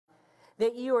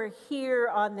that you are here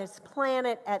on this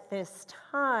planet at this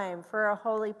time for a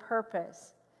holy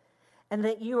purpose, and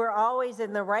that you are always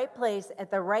in the right place at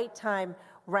the right time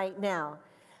right now.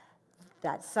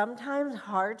 That's sometimes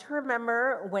hard to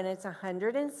remember when it's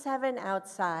 107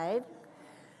 outside.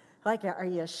 Like, are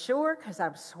you sure? Because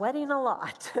I'm sweating a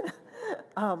lot.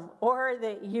 Or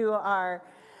that you are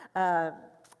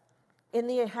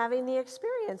having the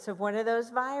experience of one of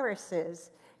those viruses.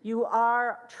 You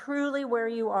are truly where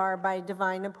you are by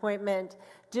divine appointment,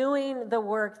 doing the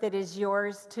work that is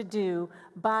yours to do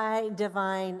by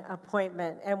divine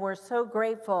appointment. And we're so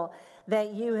grateful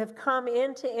that you have come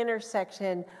into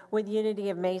intersection with Unity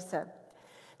of Mesa.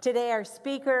 Today, our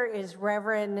speaker is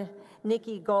Reverend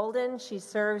Nickie Golden. She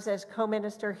serves as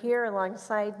co-minister here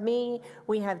alongside me.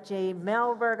 We have Jay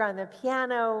Melberg on the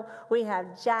piano. We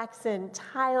have Jackson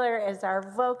Tyler as our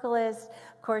vocalist.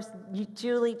 Of course,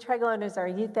 Julie Treglone is our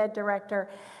youth ed director.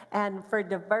 And for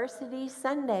Diversity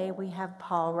Sunday, we have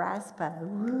Paul Raspa.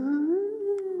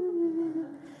 Woo.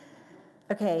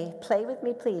 Okay, play with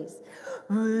me, please.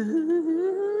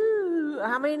 Woo.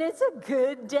 I mean, it's a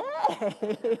good day.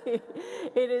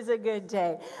 It is a good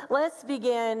day. Let's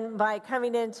begin by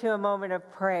coming into a moment of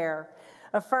prayer,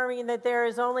 affirming that there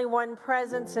is only one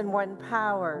presence and one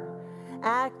power,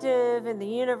 active in the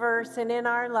universe and in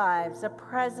our lives, a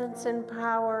presence and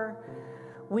power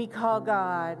we call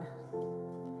God.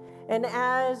 And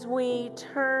as we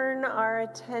turn our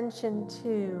attention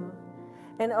to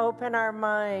and open our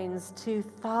minds to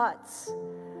thoughts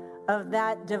of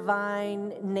that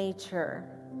divine nature,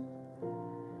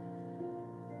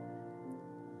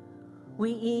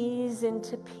 we ease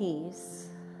into peace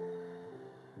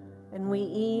and we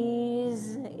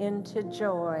ease into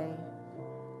joy.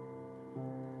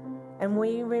 And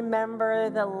we remember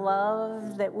the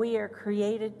love that we are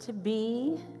created to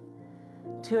be,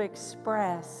 to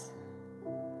express,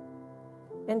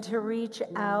 and to reach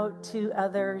out to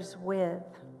others with.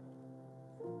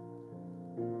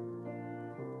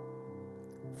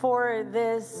 For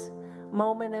this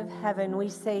moment of heaven, we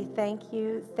say thank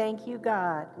you,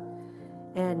 God,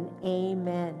 and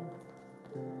amen.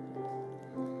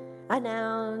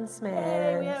 Announcements.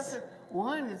 Hey, we have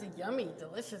one is a yummy,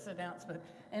 delicious announcement,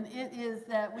 and it is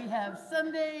that we have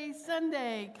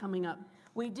Sunday coming up.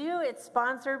 We do. It's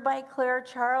sponsored by Claire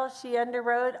Charles. She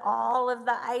underwrote all of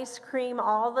the ice cream,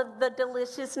 all of the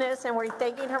deliciousness, and we're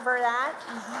thanking her for that.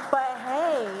 But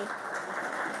hey,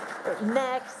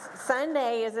 next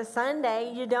Sunday is a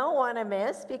Sunday you don't want to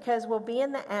miss, because we'll be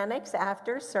in the annex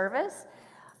after service.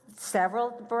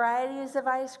 Several varieties of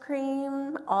ice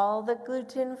cream, all the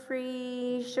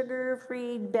gluten-free,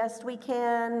 sugar-free, best we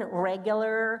can,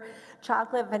 regular,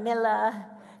 chocolate, vanilla,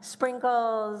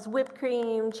 sprinkles, whipped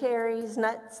cream, cherries,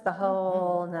 nuts, the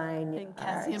whole nine yards. And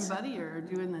Cassie and Buddy are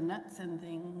doing the nuts and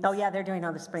things. Oh yeah, they're doing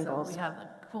all the sprinkles. So we have the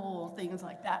cool things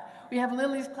like that. We have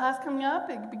Lily's class coming up.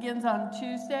 It begins on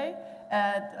Tuesday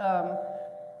at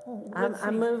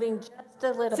I'm moving just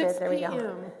a little bit. There we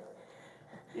go.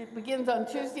 It begins on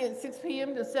Tuesday at 6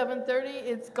 p.m. to 7:30.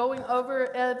 It's going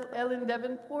over Ellen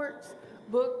Davenport's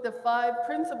book, The 5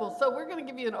 Principles. So we're going to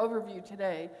give you an overview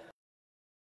today.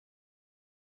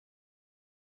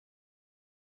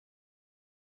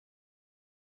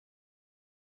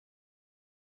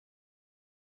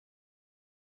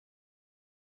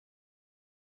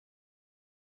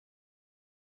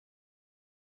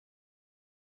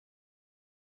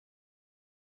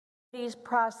 These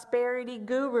prosperity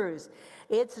gurus.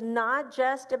 It's not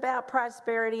just about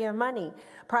prosperity of money.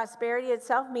 Prosperity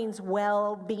itself means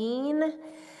well-being,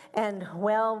 and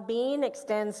well-being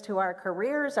extends to our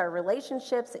careers, our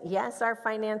relationships, yes, our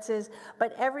finances,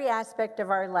 but every aspect of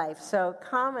our life. So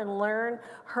come and learn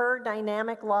her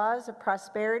dynamic laws of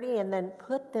prosperity and then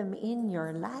put them in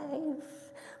your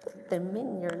life. Put them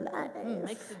in your life.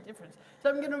 Makes a difference. So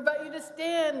I'm going to invite you to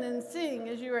stand and sing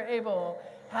as you are able.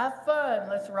 Have fun.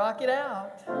 Let's rock it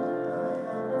out.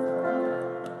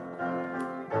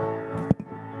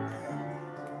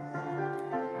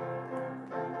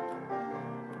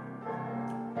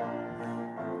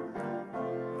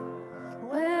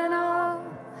 When all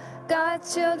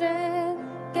God's children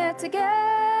get together,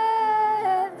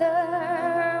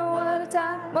 what a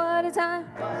time, what a time,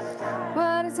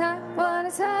 what a time, what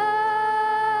a time.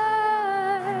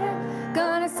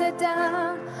 Gonna sit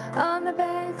down on the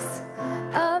banks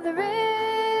of the river.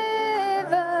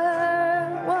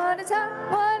 What a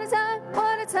time, what a time,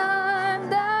 what a time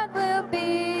that will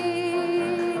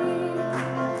be,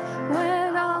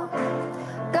 when all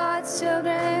God's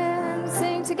children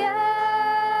sing together.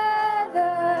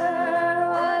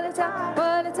 What a time,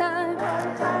 what a time,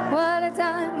 what a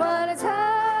time, what a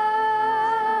time.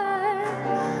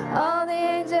 All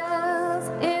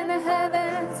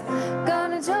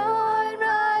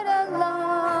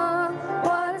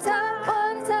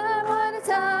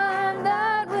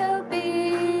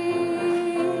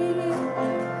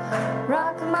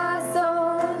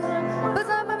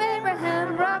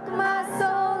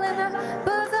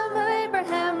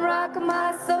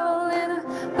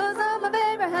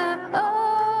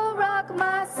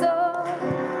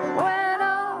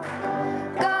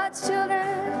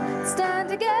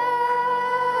together.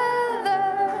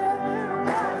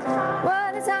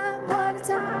 What a time, what a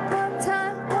time, what a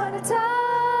time, what a time.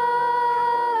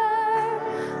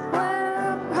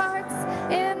 When hearts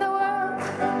in the world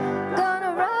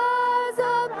gonna rise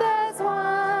up as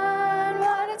one.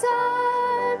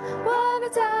 What a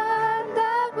time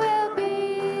that will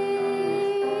be.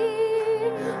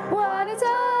 What a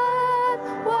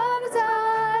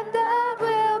time that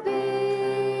will be.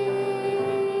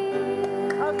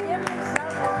 Oh, give me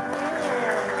some more hands.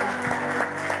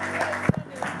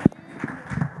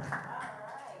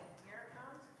 Here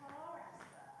comes Paul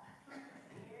Rasta.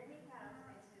 Here he comes.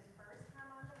 It's his first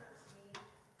time on diversity.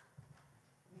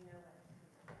 You know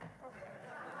what?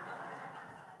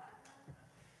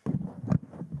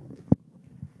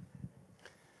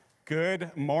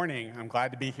 Good morning. I'm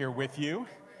glad to be here with you.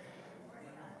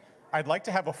 I'd like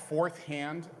to have a fourth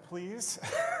hand, please.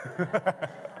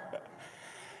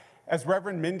 As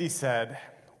Reverend Mindy said,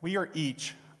 we are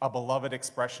each a beloved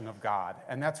expression of God,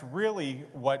 and that's really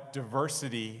what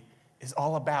diversity is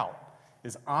all about,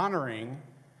 is honoring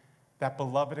that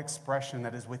beloved expression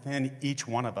that is within each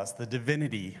one of us, the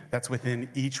divinity that's within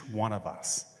each one of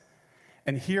us.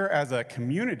 And here as a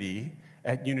community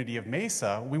at Unity of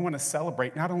Mesa, we want to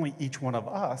celebrate not only each one of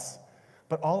us,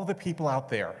 but all of the people out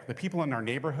there, the people in our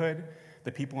neighborhood,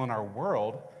 the people in our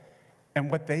world, and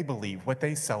what they believe, what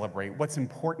they celebrate, what's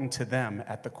important to them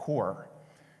at the core.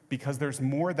 Because there's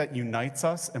more that unites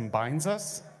us and binds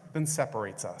us than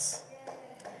separates us.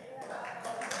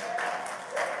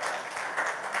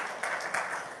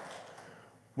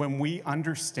 When we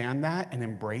understand that and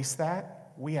embrace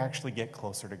that, we actually get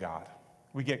closer to God.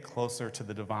 We get closer to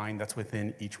the divine that's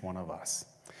within each one of us.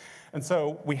 And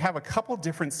so we have a couple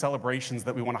different celebrations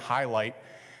that we want to highlight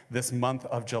this month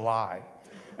of July.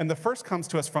 And the first comes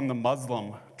to us from the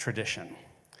Muslim tradition.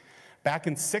 Back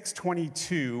in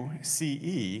 622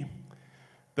 CE,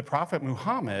 the Prophet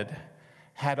Muhammad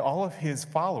had all of his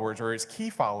followers, or his key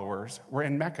followers, were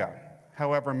in Mecca.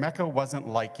 However, Mecca wasn't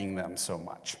liking them so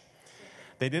much.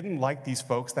 They didn't like these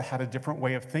folks that had a different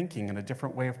way of thinking and a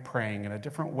different way of praying and a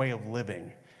different way of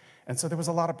living. And so there was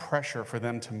a lot of pressure for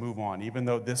them to move on, even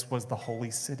though this was the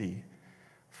holy city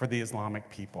for the Islamic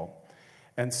people.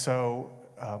 And so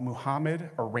Muhammad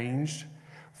arranged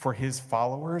for his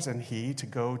followers and he to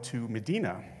go to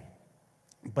Medina.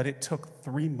 But it took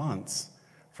 3 months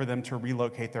for them to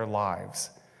relocate their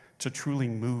lives, to truly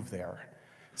move there,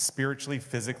 spiritually,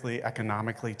 physically,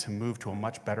 economically, to move to a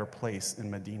much better place in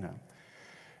Medina.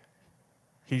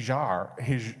 Hijra,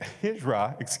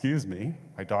 excuse me,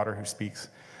 my daughter who speaks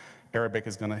Arabic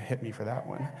is going to hit me for that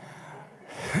one.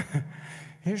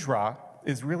 Hijra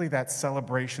is really that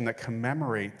celebration that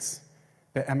commemorates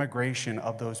the emigration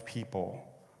of those people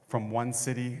from one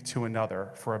city to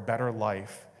another for a better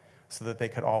life so that they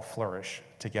could all flourish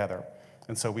together.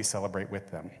 And so we celebrate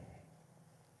with them.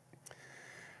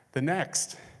 The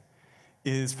next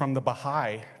is from the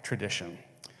Baha'i tradition.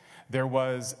 There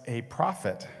was a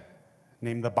prophet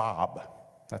named the Bab.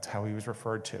 That's how he was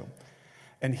referred to.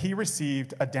 And he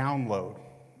received a download,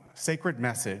 sacred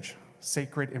message,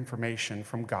 sacred information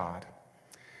from God.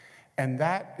 And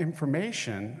that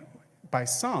information, by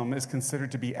some, is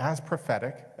considered to be as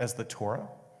prophetic as the Torah,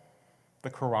 the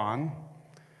Quran,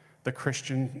 the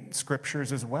Christian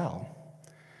scriptures as well.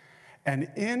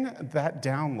 And in that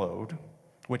download,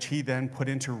 which he then put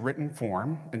into written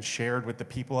form and shared with the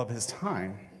people of his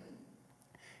time,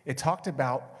 it talked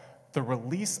about the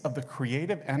release of the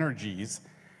creative energies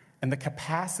and the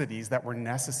capacities that were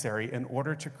necessary in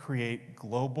order to create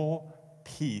global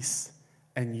peace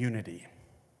and unity.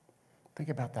 Think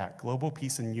about that, global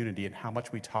peace and unity, and how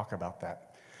much we talk about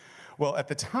that. Well, at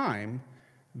the time,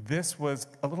 this was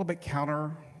a little bit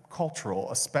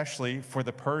countercultural, especially for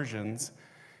the Persians,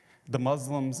 the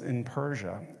Muslims in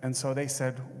Persia. And so they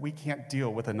said, we can't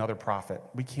deal with another prophet.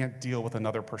 We can't deal with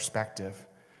another perspective.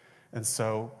 And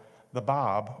so the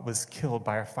Bab was killed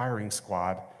by a firing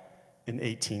squad in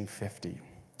 1850.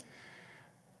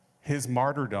 His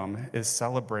martyrdom is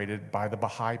celebrated by the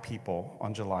Baha'i people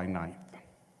on July 9th.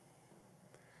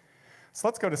 So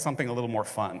let's go to something a little more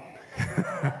fun.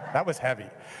 That was heavy.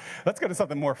 Let's go to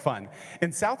something more fun.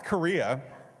 In South Korea,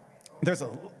 there's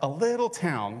a little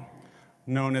town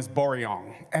known as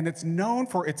Boryong, and it's known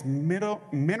for its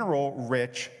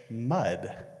mineral-rich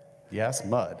mud. Yes,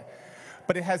 mud.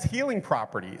 But it has healing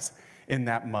properties in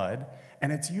that mud,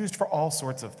 and it's used for all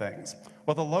sorts of things.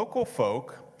 Well, the local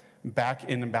folk, back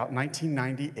in about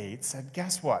 1998, said,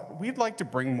 guess what? We'd like to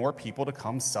bring more people to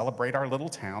come celebrate our little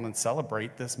town and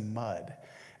celebrate this mud.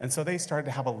 And so they started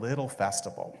to have a little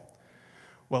festival.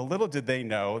 Well, little did they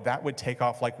know that would take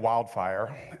off like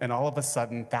wildfire, and all of a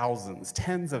sudden, thousands,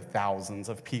 tens of thousands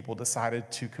of people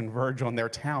decided to converge on their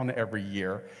town every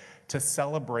year to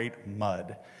celebrate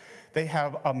mud. They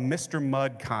have a Mr.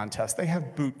 Mud contest. They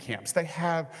have boot camps. They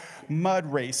have mud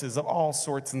races of all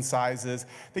sorts and sizes.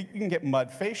 You can get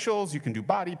mud facials. You can do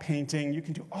body painting. You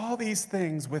can do all these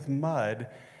things with mud.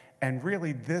 And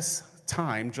really, this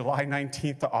time, July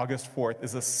 19th to August 4th,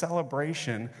 is a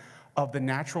celebration of the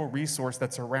natural resource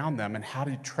that's around them and how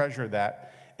to treasure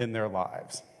that in their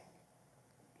lives.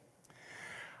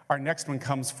 Our next one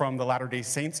comes from the Latter-day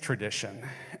Saints tradition,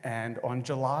 and on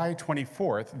July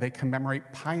 24th, they commemorate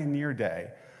Pioneer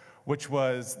Day, which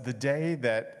was the day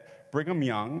that Brigham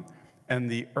Young and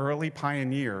the early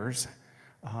pioneers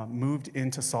moved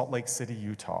into Salt Lake City,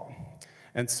 Utah.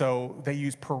 And so they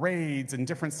use parades and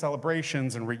different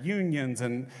celebrations and reunions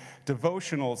and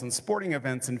devotionals and sporting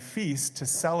events and feasts to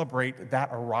celebrate that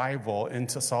arrival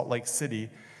into Salt Lake City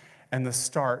and the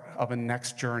start of a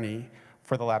next journey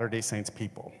for the Latter-day Saints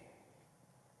people.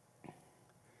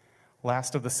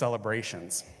 Last of the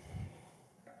celebrations.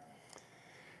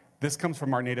 This comes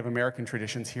from our Native American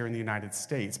traditions here in the United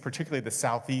States, particularly the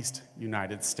Southeast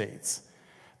United States.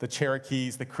 The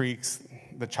Cherokees, the Creeks,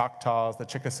 the Choctaws, the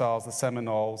Chickasaws, the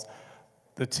Seminoles,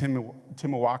 the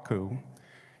Timuwaku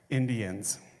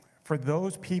Indians. For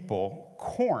those people,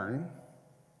 corn,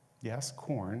 yes,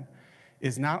 corn,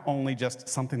 is not only just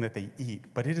something that they eat,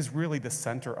 but it is really the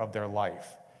center of their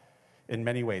life in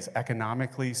many ways,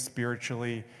 economically,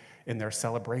 spiritually, in their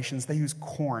celebrations. They use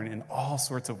corn in all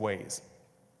sorts of ways.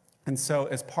 And so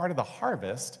as part of the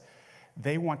harvest,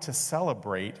 they want to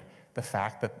celebrate the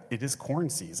fact that it is corn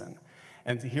season.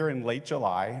 And here in late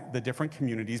July, the different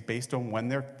communities, based on when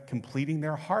they're completing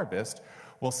their harvest,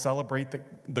 will celebrate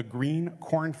the Green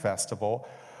Corn Festival,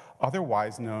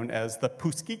 otherwise known as the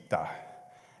Puskita.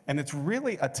 And it's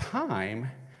really a time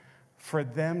for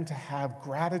them to have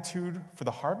gratitude for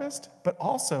the harvest, but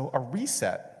also a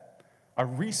reset, a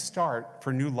restart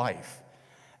for new life.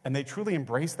 And they truly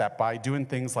embrace that by doing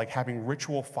things like having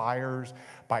ritual fires,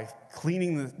 by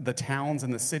cleaning the towns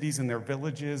and the cities and their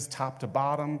villages top to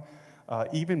bottom,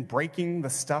 even breaking the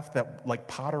stuff that, like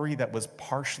pottery that was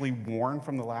partially worn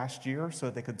from the last year so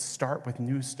that they could start with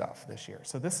new stuff this year.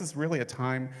 So this is really a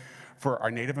time for our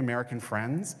Native American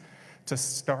friends to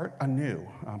start anew,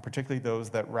 particularly those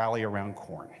that rally around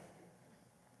corn.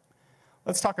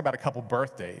 Let's talk about a couple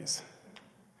birthdays.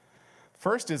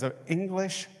 First is an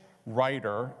English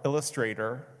writer,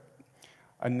 illustrator,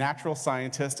 a natural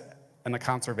scientist, and a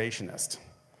conservationist.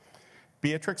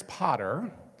 Beatrix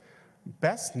Potter,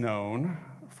 best known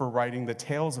for writing The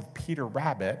Tales of Peter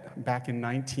Rabbit back in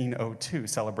 1902,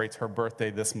 celebrates her birthday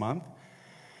this month.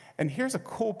 And here's a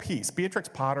cool piece. Beatrix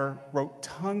Potter wrote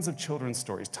tons of children's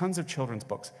stories, tons of children's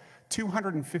books.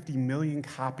 250 million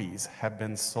copies have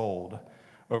been sold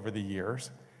over the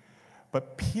years.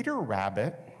 But Peter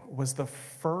Rabbit was the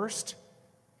first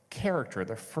character,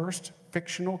 the first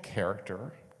fictional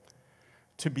character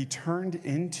to be turned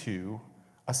into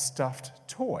a stuffed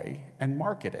toy and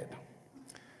marketed,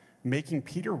 making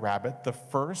Peter Rabbit the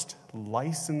first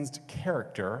licensed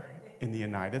character in the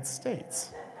United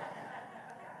States.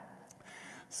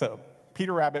 So,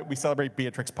 Peter Rabbit, we celebrate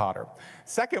Beatrix Potter.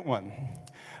 Second one,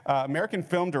 American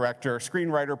film director,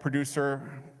 screenwriter, producer,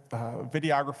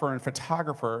 videographer, and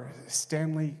photographer,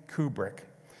 Stanley Kubrick.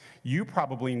 You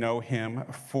probably know him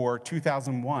for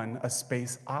 2001, A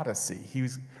Space Odyssey. He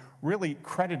was really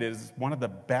credited as one of the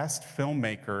best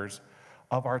filmmakers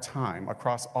of our time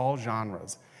across all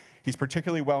genres. He's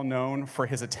particularly well known for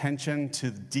his attention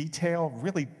to detail,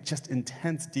 really just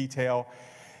intense detail,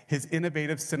 his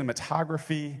innovative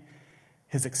cinematography,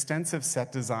 his extensive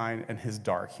set design, and his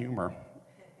dark humor.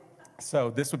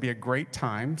 So this would be a great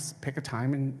time. Pick a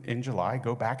time in July.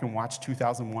 Go back and watch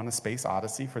 2001, A Space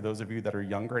Odyssey. For those of you that are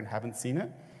younger and haven't seen it,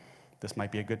 this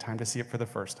might be a good time to see it for the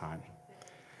first time.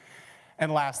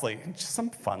 And lastly, just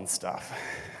some fun stuff.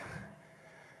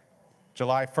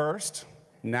 July 1st,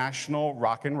 National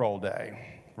Rock and Roll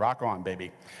Day. Rock on,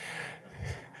 baby.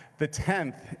 The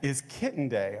 10th is Kitten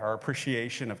Day, our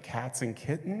appreciation of cats and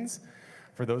kittens,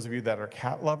 for those of you that are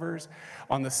cat lovers.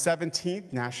 On the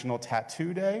 17th, National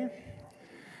Tattoo Day.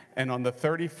 And on the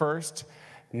 31st,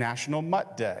 National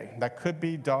Mutt Day. That could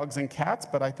be dogs and cats,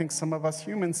 but I think some of us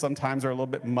humans sometimes are a little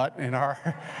bit mutt in our,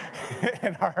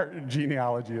 in our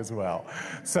genealogy as well.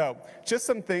 So just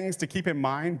some things to keep in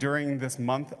mind during this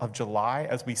month of July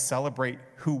as we celebrate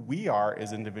who we are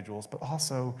as individuals, but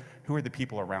also who are the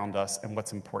people around us and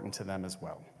what's important to them as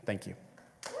well. Thank you.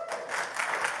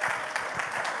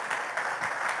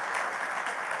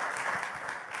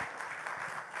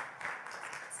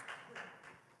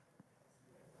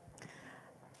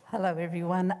 Hello,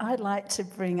 everyone. I'd like to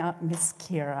bring up Miss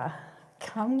Kira.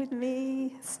 Come with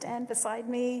me, stand beside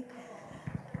me.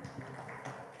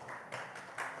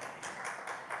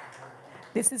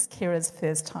 This is Kira's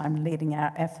first time leading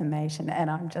our affirmation,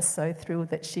 and I'm just so thrilled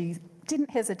that she didn't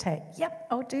hesitate. Yep,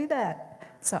 I'll do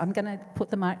that. So I'm going to put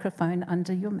the microphone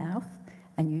under your mouth,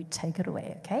 and you take it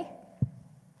away, okay?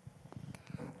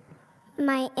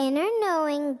 My inner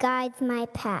knowing guides my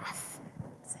path.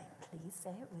 Please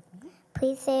say it with me.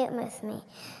 Please say it with me.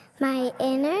 My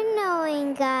inner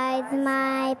knowing guides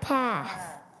my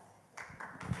path.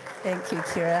 Thank you,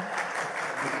 Kira.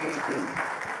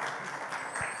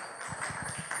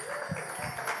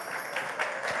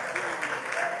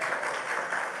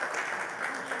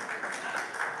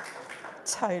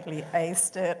 Totally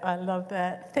aced it. I love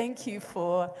that. Thank you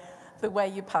for the way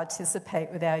you participate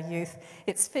with our youth.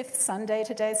 It's Fifth Sunday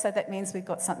today, so that means we've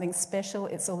got something special.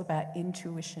 It's all about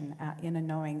intuition, our inner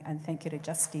knowing, and thank you to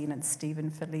Justine and Stephen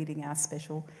for leading our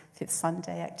special Fifth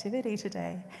Sunday activity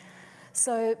today.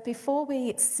 So before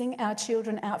we sing our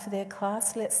children out for their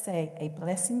class, let's say a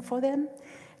blessing for them.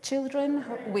 Children,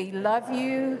 we love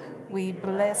you, we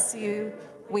bless you,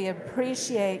 we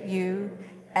appreciate you,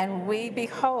 and we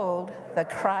behold the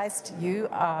Christ you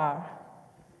are.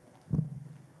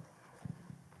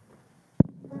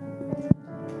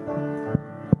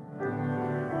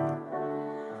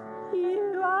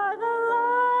 You are the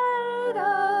light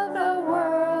of the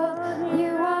world.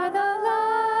 You are the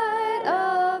light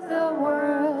of the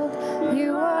world.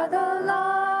 You are the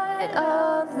light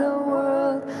of the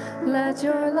world. Let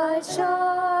your light shine.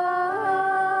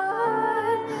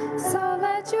 So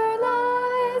let your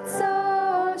light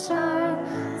so shine.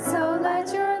 So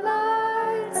let your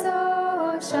light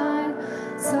so shine.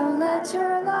 So let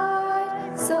your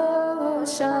light so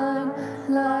shine.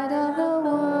 Light of the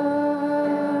world.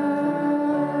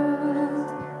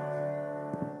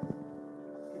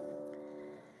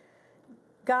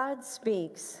 God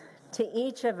speaks to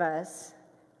each of us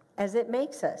as it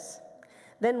makes us,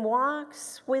 then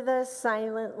walks with us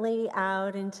silently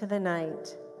out into the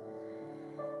night.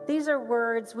 These are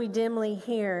words we dimly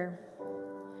hear.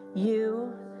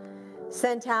 You,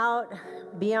 sent out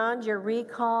beyond your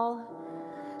recall,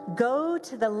 go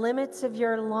to the limits of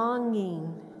your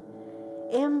longing.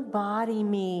 Embody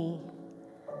me.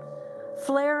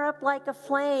 Flare up like a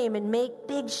flame and make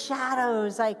big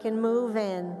shadows I can move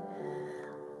in.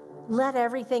 Let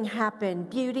everything happen,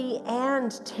 beauty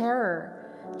and terror.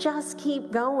 Just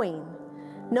keep going.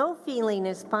 No feeling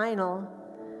is final.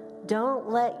 Don't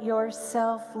let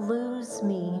yourself lose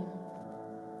me.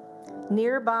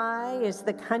 Nearby is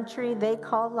the country they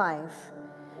call life.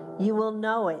 You will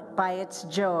know it by its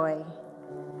joy.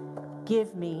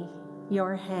 Give me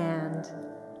your hand.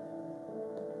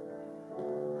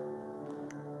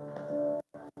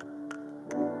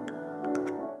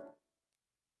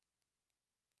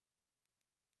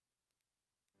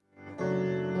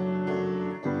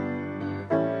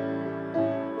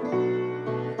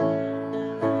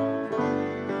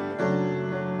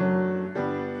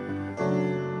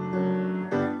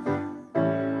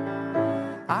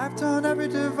 I've done every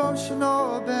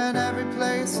devotional, been every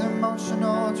place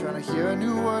emotional, trying to hear a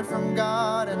new word from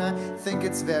God, and I think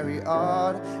it's very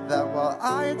odd that while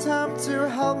I attempt to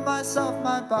help myself,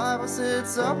 my Bible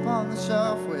sits up on the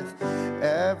shelf with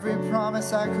every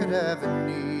promise I could ever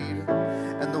need.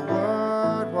 And the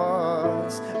Word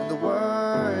was, and the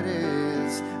Word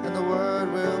is, and the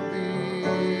Word will be.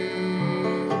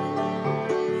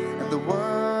 And the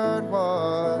Word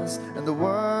was, and the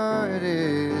Word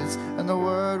is, and the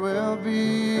Word will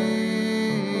be.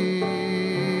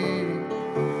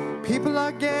 People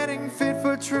are getting fit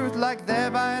for truth like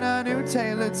they're buying a new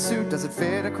tailored suit. Does it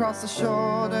fit across the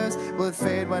shoulders? Will it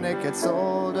fade when it gets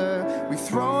older? We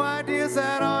throw ideas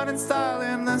that aren't in style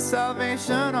in the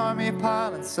Salvation Army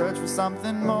pile and search for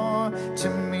something more to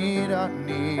meet our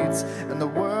needs. And the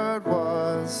Word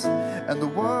was, and the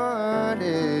Word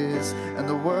is, and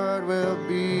the Word will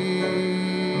be.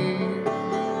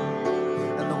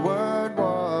 And the Word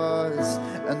was,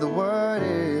 and the Word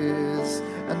is,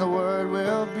 and the Word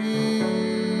will be.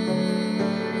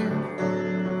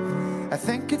 I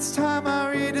think it's time I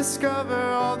rediscover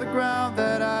all the ground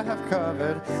that I have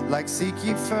covered. Like seek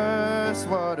ye first,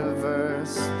 what a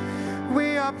verse.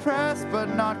 We are pressed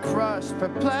but not crushed,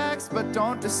 perplexed but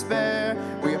don't despair.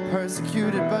 We are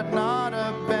persecuted but not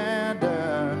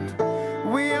abandoned.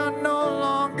 We are no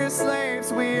longer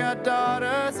slaves, we are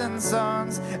daughters and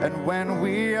sons. And when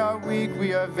we are weak,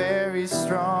 we are very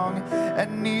strong.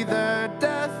 And neither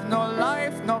death, nor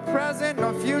life, nor present,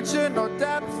 nor future, nor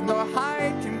depth, nor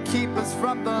height can keep us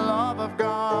from the love of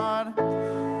God.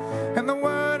 And the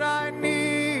word I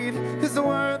need the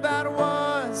Word that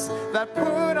was, that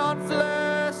put on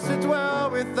flesh to dwell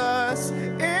with us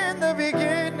in the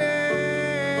beginning.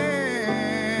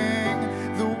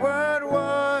 The Word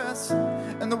was,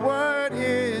 and the Word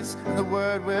is, and the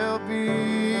Word will be.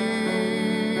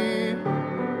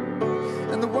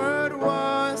 And the Word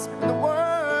was, and the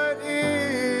Word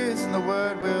is, and the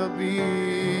Word will be.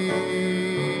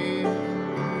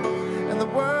 And the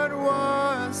Word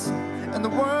was, and the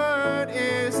Word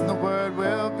is, and the Word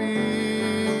will be.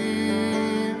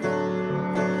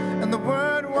 And the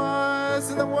Word was,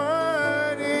 and the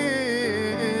Word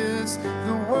is,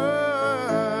 the Word.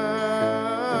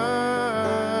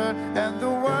 And the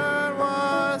Word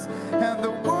was, and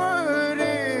the Word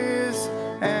is,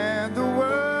 and the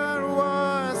Word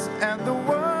was, and the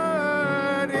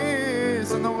Word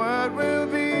is, and the Word will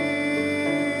be.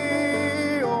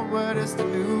 Old word is the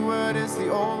new word is, the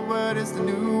old word is the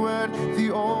new word,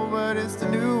 the old word is the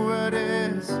new word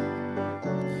is.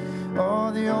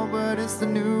 Oh, the old word is the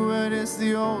new word is,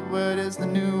 the old word is the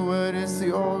new word is,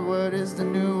 the old word is the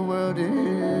new word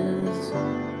is.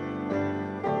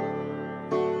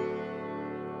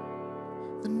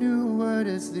 The new word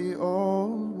is the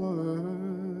old word.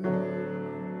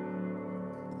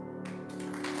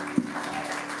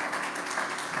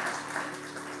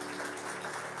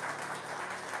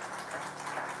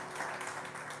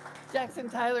 Jackson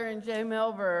Tyler and Jay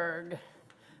Melberg.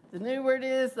 The new word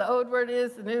is, the old word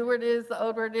is, the new word is, the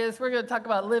old word is. We're going to talk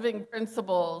about living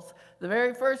principles. The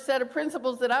very first set of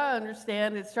principles that I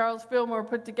understand is Charles Fillmore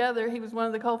put together. He was one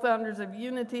of the co-founders of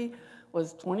Unity,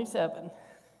 was 27.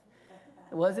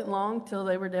 It wasn't long till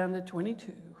they were down to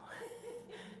 22.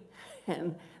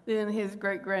 And then his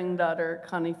great-granddaughter,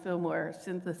 Connie Fillmore,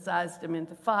 synthesized them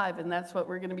into 5, and that's what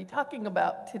we're going to be talking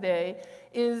about today,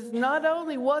 is not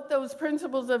only what those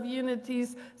principles of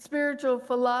Unity's spiritual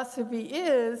philosophy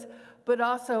is, but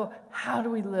also how do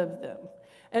we live them.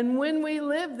 And when we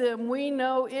live them, we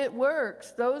know it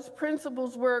works. Those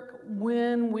principles work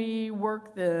when we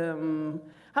work them.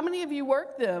 How many of you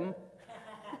work them?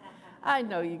 I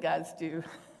know you guys do.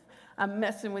 I'm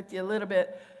messing with you a little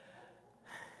bit.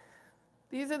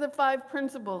 These are the 5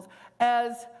 principles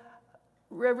as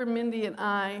Reverend Mindy and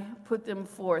I put them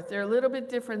forth. They're a little bit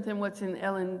different than what's in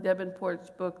Ellen Davenport's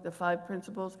book, The 5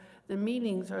 Principles. The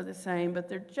meanings are the same, but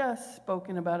they're just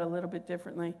spoken about a little bit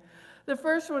differently. The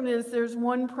first one is there's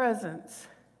one presence.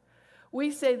 We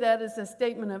say that as a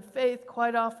statement of faith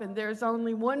quite often. There's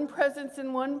only one presence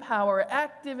and one power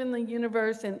active in the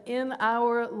universe and in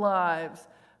our lives.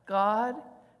 God,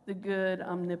 the good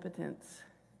omnipotence.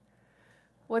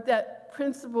 What that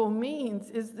principle means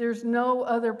is there's no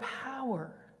other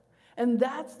power. And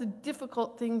that's the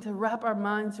difficult thing to wrap our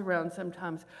minds around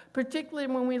sometimes, particularly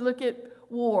when we look at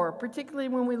war, particularly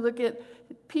when we look at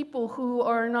people who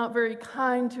are not very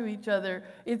kind to each other.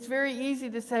 It's very easy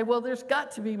to say, well, there's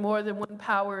got to be more than one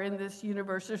power in this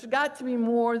universe. There's got to be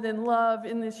more than love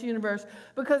in this universe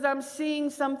because I'm seeing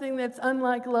something that's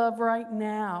unlike love right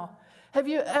now. Have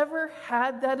you ever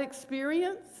had that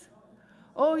experience?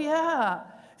 Oh, yeah.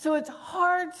 So it's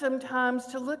hard sometimes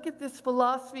to look at this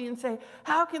philosophy and say,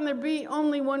 how can there be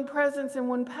only one presence and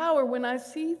one power when I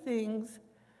see things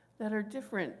that are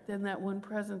different than that one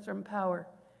presence and power?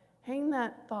 Hang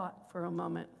that thought for a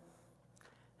moment.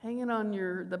 Hang it on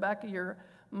the back of your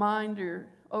mind or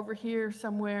over here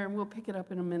somewhere, and we'll pick it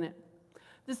up in a minute.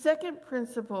 The second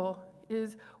principle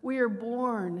is we are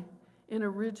born in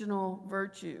original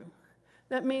virtue.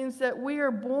 That means that we are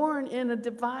born in a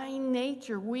divine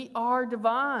nature. We are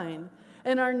divine,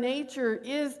 and our nature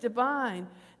is divine.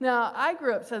 Now, I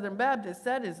grew up Southern Baptist.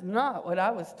 That is not what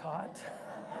I was taught.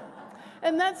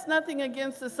 And that's nothing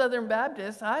against the Southern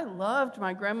Baptists. I loved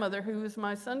my grandmother, who was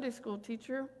my Sunday school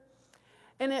teacher.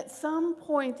 And at some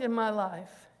point in my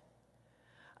life,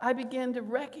 I began to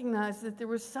recognize that there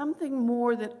was something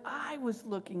more that I was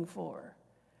looking for.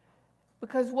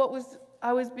 Because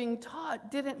I was being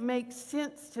taught didn't make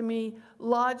sense to me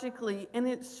logically, and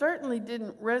it certainly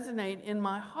didn't resonate in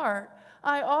my heart.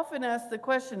 I often asked the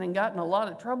question and got in a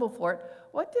lot of trouble for it,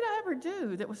 what did I ever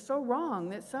do that was so wrong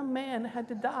that some man had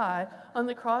to die on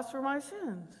the cross for my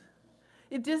sins?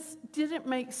 It just didn't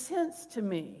make sense to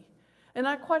me. And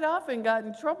I quite often got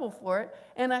in trouble for it,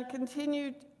 and I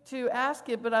continued to ask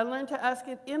it, but I learned to ask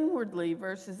it inwardly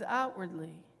versus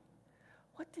outwardly.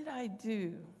 What did I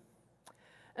do?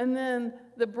 And then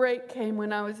the break came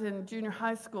when I was in junior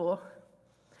high school,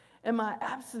 and my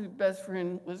absolute best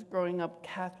friend was growing up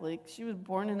Catholic. She was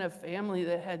born in a family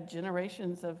that had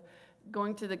generations of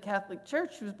going to the Catholic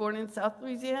Church. She was born in South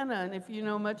Louisiana, and if you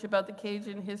know much about the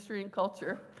Cajun history and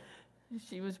culture,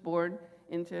 she was born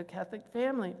into a Catholic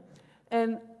family.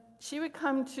 And she would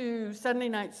come to Sunday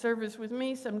night service with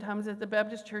me sometimes at the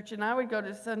Baptist church, and I would go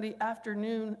to Sunday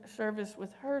afternoon service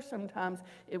with her sometimes.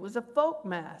 It was a folk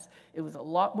mass. It was a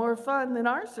lot more fun than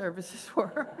our services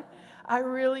were. I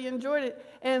really enjoyed it.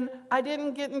 And I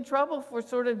didn't get in trouble for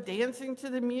sort of dancing to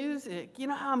the music. You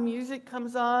know how music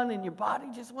comes on and your body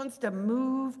just wants to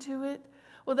move to it?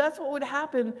 Well, that's what would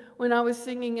happen when I was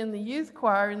singing in the youth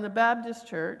choir in the Baptist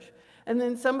church. And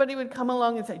then somebody would come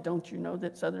along and say, don't you know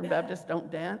that Southern Baptists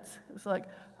don't dance? It was like,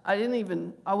 I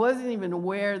wasn't even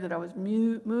aware that I was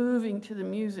moving to the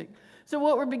music. So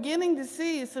what we're beginning to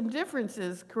see is some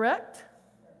differences, correct?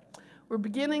 We're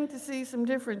beginning to see some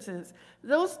differences.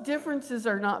 Those differences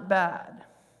are not bad.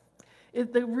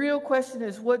 The real question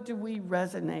is, what do we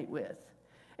resonate with?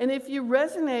 And if you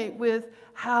resonate with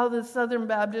how the Southern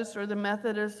Baptists or the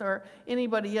Methodists or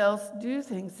anybody else do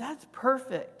things, that's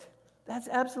perfect. That's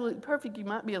absolutely perfect. You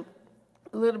might be a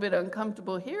little bit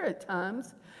uncomfortable here at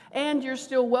times, and you're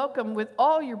still welcome with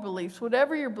all your beliefs,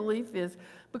 whatever your belief is,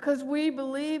 because we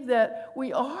believe that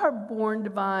we are born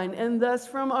divine, and thus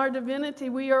from our divinity,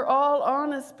 we are all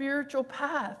on a spiritual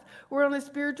path. We're on a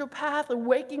spiritual path of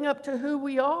waking up to who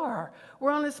we are.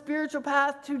 We're on a spiritual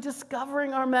path to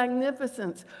discovering our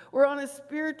magnificence. We're on a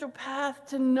spiritual path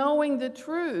to knowing the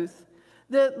truth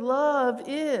that love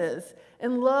is,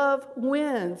 and love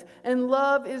wins, and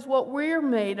love is what we're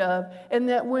made of, and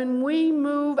that when we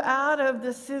move out of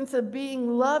the sense of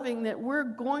being loving, that we're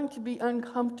going to be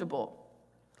uncomfortable.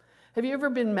 Have you ever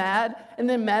been mad and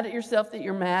then mad at yourself that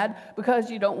you're mad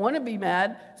because you don't want to be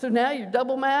mad, so now you're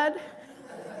double mad?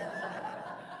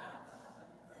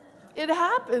 It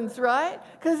happens, right?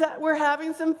 Because we're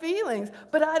having some feelings.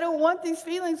 But I don't want these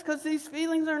feelings because these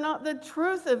feelings are not the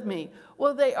truth of me.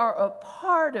 Well, they are a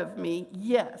part of me,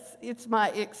 yes. It's my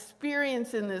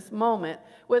experience in this moment,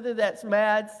 whether that's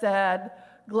mad, sad,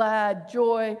 glad,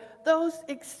 joy. Those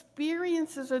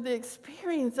experiences are the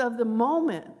experience of the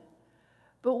moment.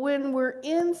 But when we're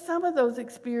in some of those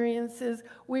experiences,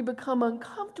 we become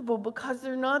uncomfortable because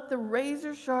they're not the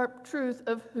razor-sharp truth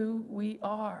of who we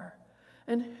are.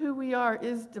 And who we are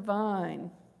is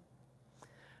divine.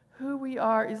 Who we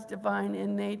are is divine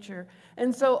in nature.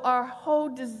 And so our whole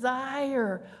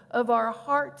desire of our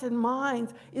hearts and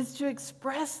minds is to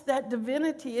express that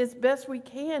divinity as best we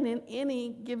can in any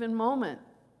given moment.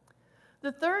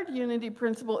 The third unity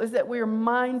principle is that we are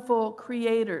mindful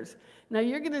creators. Now,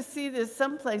 you're going to see this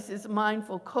some places,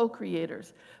 mindful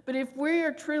co-creators. But if we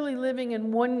are truly living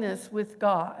in oneness with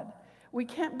God, we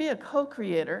can't be a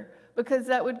co-creator, because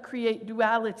that would create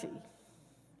duality.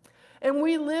 And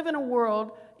we live in a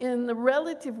world, in the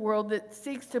relative world, that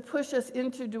seeks to push us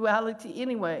into duality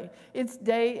anyway. It's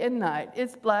day and night.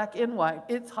 It's black and white.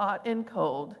 It's hot and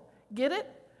cold. Get it?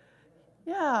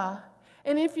 Yeah.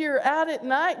 And if you're out at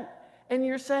night and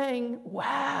you're saying,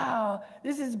 wow,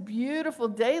 this is beautiful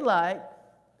daylight,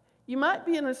 you might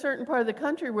be in a certain part of the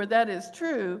country where that is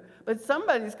true, but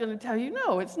somebody's going to tell you,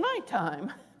 no, it's nighttime.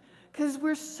 Because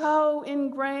we're so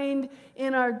ingrained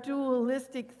in our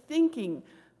dualistic thinking.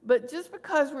 But just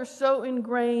because we're so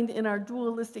ingrained in our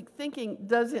dualistic thinking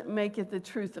doesn't make it the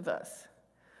truth of us.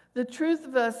 The truth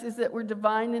of us is that we're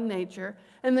divine in nature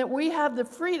and that we have the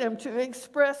freedom to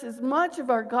express as much of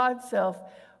our God self,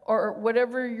 or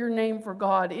whatever your name for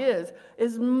God is,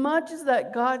 as much as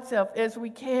that God self as we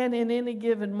can in any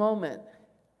given moment.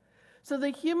 So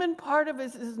the human part of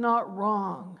us is not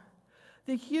wrong.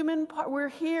 The human part, we're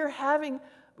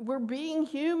being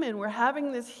human. We're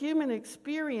having this human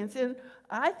experience. And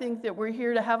I think that we're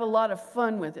here to have a lot of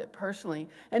fun with it personally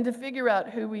and to figure out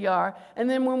who we are. And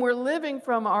then when we're living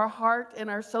from our heart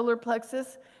and our solar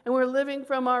plexus, and we're living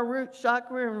from our root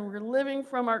chakra, and we're living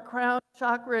from our crown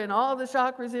chakra and all the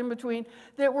chakras in between,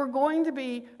 that we're going to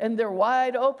be, and they're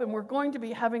wide open, we're going to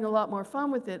be having a lot more fun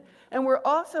with it. And we're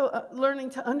also learning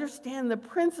to understand the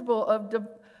principle of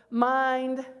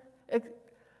mind,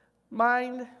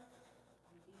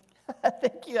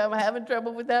 thank you, I'm having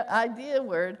trouble with that idea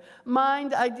word.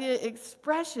 Mind, idea,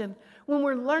 expression. When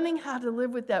we're learning how to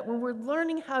live with that, when we're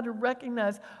learning how to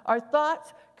recognize our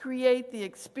thoughts create the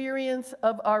experience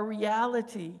of our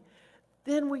reality,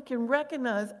 then we can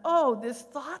recognize, oh, this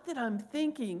thought that I'm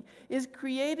thinking is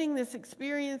creating this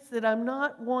experience that I'm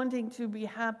not wanting to be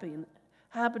happening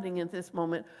at this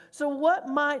moment. So what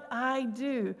might I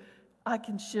do? I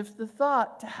can shift the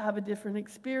thought to have a different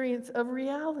experience of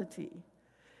reality.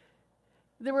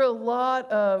 There were a lot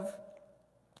of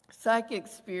psychic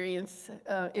experiments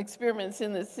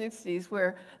in the 60s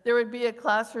where there would be a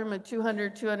classroom of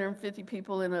 200, 250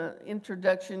 people in an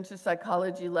introduction to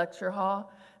psychology lecture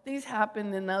hall. These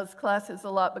happened in those classes a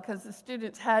lot because the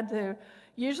students had to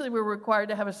usually we're required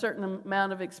to have a certain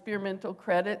amount of experimental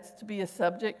credits to be a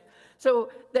subject. So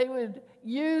they would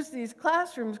use these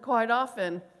classrooms quite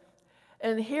often,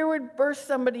 and here would burst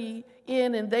somebody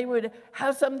in, and they would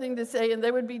have something to say, and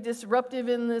they would be disruptive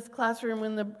in this classroom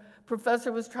when the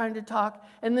professor was trying to talk,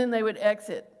 and then they would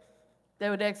exit. They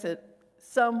would exit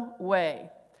some way.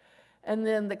 And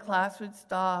then the class would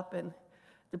stop, and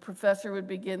the professor would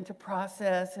begin to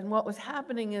process. And what was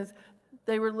happening is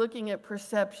they were looking at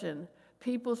perception,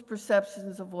 people's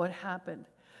perceptions of what happened.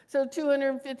 So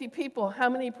 250 people, how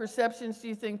many perceptions do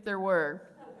you think there were?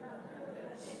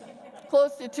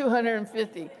 Close to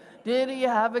 250. Did he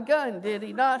have a gun? Did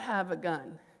he not have a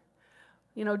gun?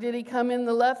 You know, did he come in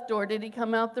the left door? Did he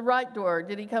come out the right door?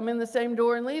 Did he come in the same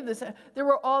door and leave the same? There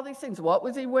were all these things. What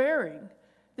was he wearing?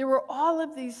 There were all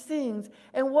of these things.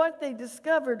 And what they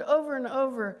discovered over and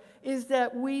over is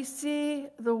that we see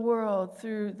the world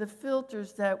through the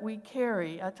filters that we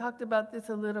carry. I talked about this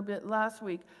a little bit last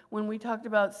week when we talked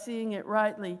about seeing it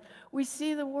rightly. We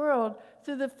see the world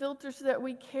through the filters that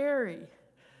we carry.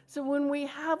 So when we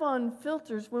have on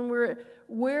filters, when we're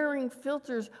wearing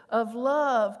filters of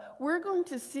love, we're going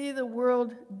to see the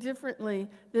world differently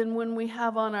than when we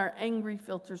have on our angry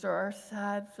filters or our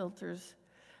sad filters.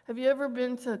 Have you ever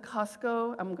been to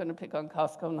Costco? I'm going to pick on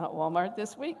Costco, not Walmart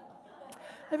this week.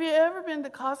 Have you ever been to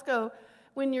Costco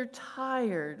when you're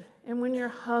tired and when you're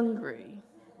hungry?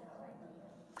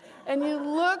 And you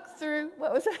look through,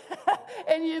 what was that?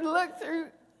 And you look through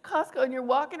Costco and you're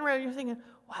walking around and you're thinking,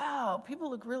 wow, people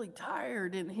look really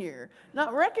tired in here.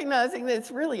 Not recognizing that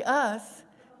it's really us.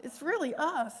 It's really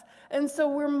us. And so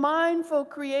we're mindful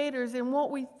creators, and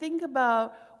what we think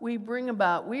about, we bring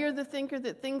about. We are the thinker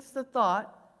that thinks the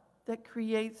thought that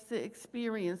creates the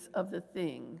experience of the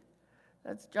thing.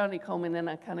 That's Johnny Coleman, and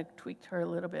I kind of tweaked her a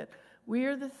little bit. We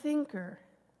are the thinker.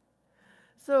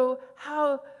 So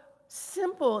how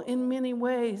simple in many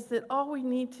ways that all we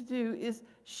need to do is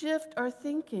shift our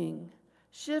thinking,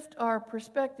 shift our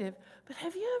perspective. But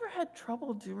have you ever had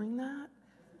trouble doing that?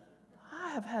 I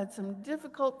have had some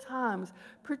difficult times,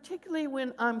 particularly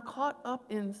when I'm caught up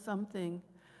in something.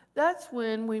 That's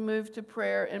when we move to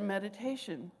prayer and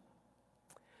meditation.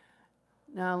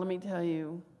 Now, let me tell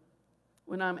you,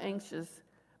 when I'm anxious,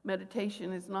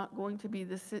 meditation is not going to be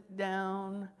the sit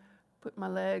down, put my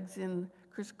legs in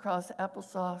crisscross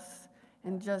applesauce,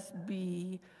 and just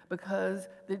be, because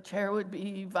the chair would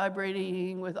be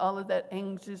vibrating with all of that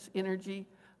anxious energy.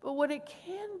 But what it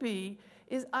can be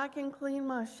is I can clean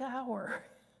my shower.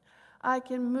 I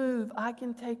can move. I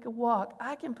can take a walk.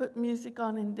 I can put music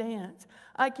on and dance.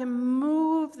 I can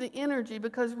move the energy,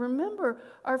 because remember,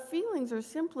 our feelings are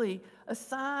simply a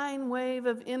sine wave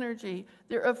of energy.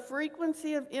 They're a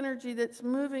frequency of energy that's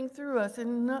moving through us,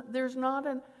 and there's not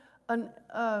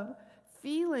a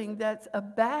feeling that's a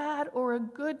bad or a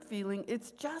good feeling.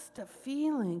 It's just a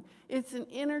feeling. It's an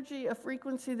energy, a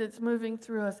frequency that's moving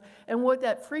through us. And what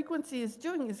that frequency is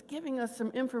doing is giving us some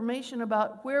information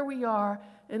about where we are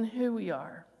and who we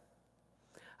are.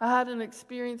 I had an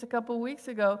experience a couple weeks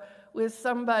ago with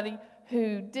somebody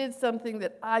who did something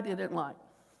that I didn't like.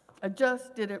 I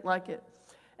just didn't like it.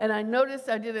 And I noticed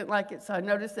I didn't like it, so I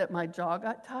noticed that my jaw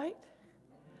got tight.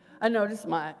 I noticed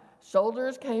my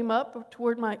shoulders came up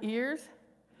toward my ears,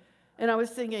 and I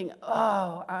was thinking,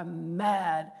 oh, I'm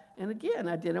mad. And again,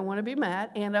 I didn't want to be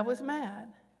mad, and I was mad.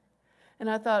 And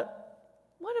I thought,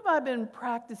 what have I been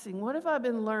practicing? What have I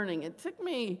been learning? It took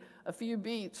me a few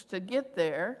beats to get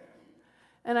there,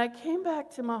 and I came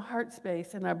back to my heart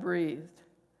space, and I breathed,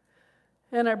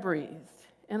 and I breathed,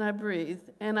 and I breathed,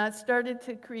 and I started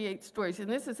to create stories. And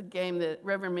this is a game that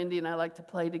Reverend Mindy and I like to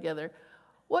play together.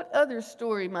 What other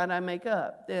story might I make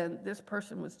up than this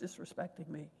person was disrespecting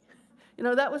me? You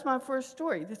know, that was my first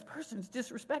story. This person's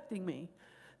disrespecting me.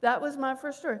 That was my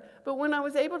first story. But when I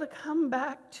was able to come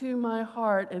back to my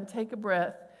heart and take a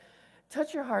breath,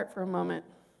 touch your heart for a moment,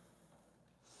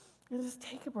 and just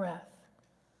take a breath.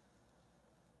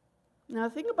 Now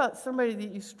think about somebody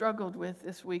that you struggled with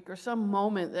this week, or some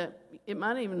moment that it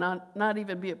might even not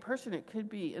even be a person. It could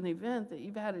be an event that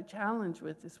you've had a challenge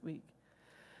with this week.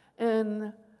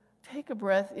 And take a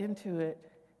breath into it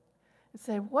and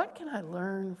say, what can I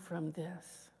learn from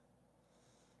this?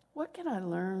 What can I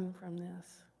learn from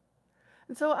this?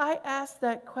 And so I asked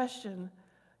that question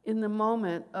in the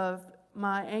moment of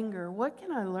my anger. What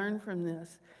can I learn from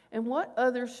this? And what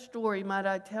other story might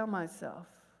I tell myself?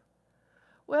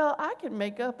 Well, I could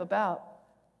make up about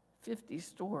 50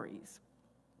 stories.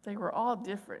 They were all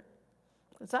different.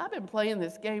 So I've been playing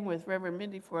this game with Reverend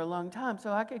Mindy for a long time,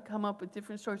 so I could come up with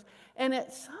different stories. And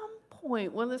at some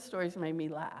point, one of the stories made me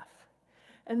laugh.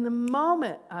 And the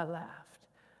moment I laughed,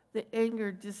 the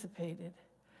anger dissipated.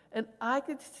 And I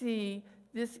could see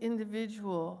this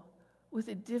individual with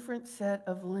a different set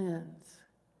of lens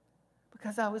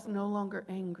because I was no longer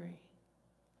angry.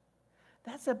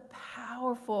 That's a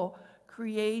powerful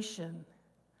creation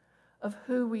of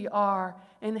who we are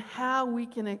and how we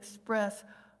can express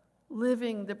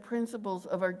living the principles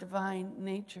of our divine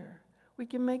nature. We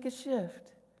can make a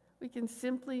shift. We can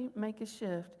simply make a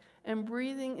shift. And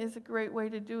breathing is a great way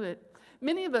to do it.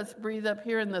 Many of us breathe up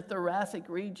here in the thoracic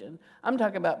region. I'm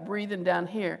talking about breathing down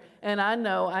here. And I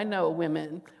know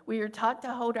women, we are taught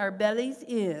to hold our bellies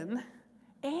in.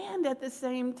 And at the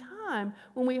same time,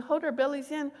 when we hold our bellies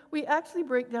in, we actually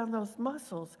break down those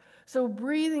muscles. So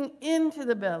breathing into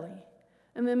the belly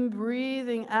and then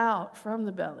breathing out from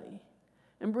the belly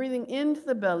and breathing into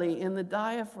the belly in the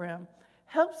diaphragm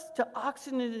helps to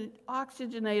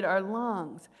oxygenate our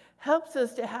lungs, helps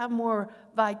us to have more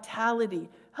vitality,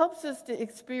 helps us to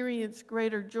experience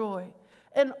greater joy.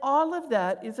 And all of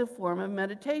that is a form of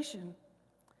meditation.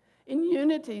 In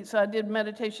unity, so I did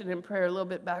meditation and prayer a little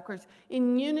bit backwards.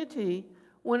 In unity,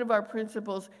 one of our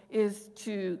principles is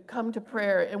to come to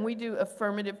prayer, and we do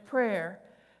affirmative prayer.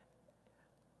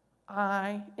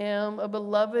 I am a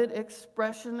beloved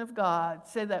expression of God.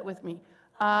 Say that with me.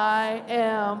 I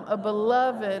am a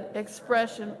beloved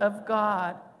expression of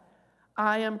God.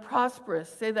 I am prosperous.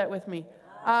 Say that with me.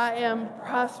 I am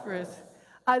prosperous.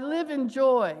 I live in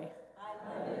joy.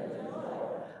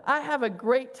 I have a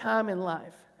great time in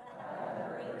life.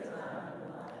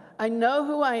 I know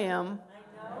who I am.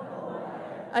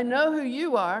 I know who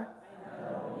you are.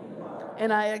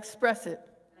 And I express it.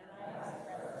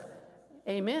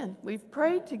 Amen. We've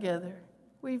prayed together.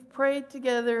 We've prayed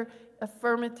together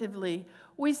affirmatively.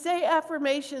 We say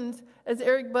affirmations, as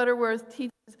Eric Butterworth teaches,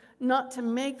 not to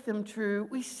make them true.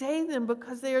 We say them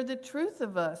because they are the truth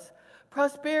of us.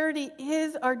 Prosperity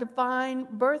is our divine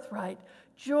birthright.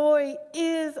 Joy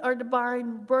is our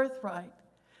divine birthright.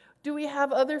 Do we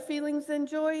have other feelings than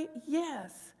joy?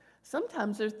 Yes.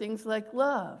 Sometimes there are things like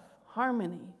love,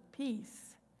 harmony,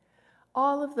 peace.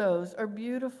 All of those are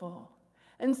beautiful.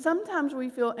 And sometimes we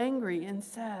feel angry and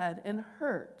sad and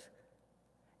hurt.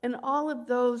 And all of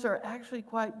those are actually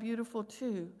quite beautiful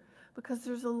too, because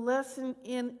there's a lesson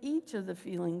in each of the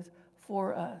feelings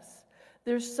for us.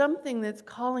 There's something that's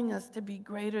calling us to be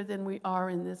greater than we are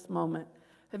in this moment.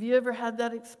 Have you ever had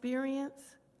that experience?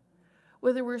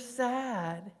 Whether we're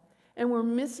sad and we're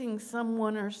missing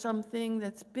someone or something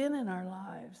that's been in our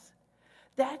lives,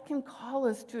 that can call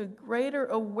us to a greater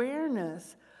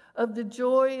awareness of the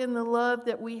joy and the love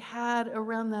that we had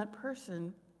around that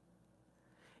person.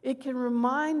 It can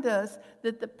remind us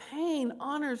that the pain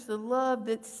honors the love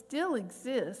that still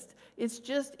exists. It's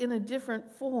just in a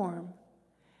different form.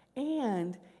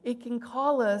 And it can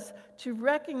call us to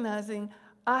recognizing,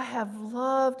 I have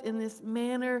loved in this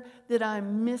manner that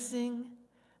I'm missing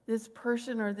this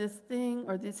person or this thing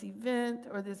or this event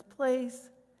or this place.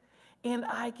 And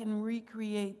I can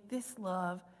recreate this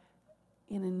love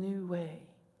in a new way,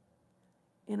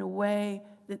 in a way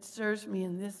that serves me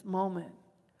in this moment.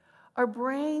 Our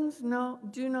brains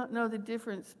do not know the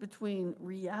difference between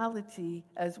reality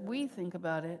as we think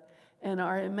about it and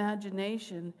our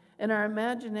imagination. And our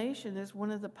imagination is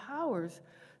one of the powers.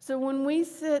 So when we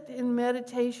sit in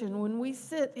meditation, when we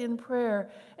sit in prayer,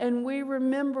 and we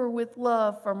remember with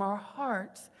love from our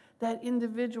hearts that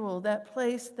individual, that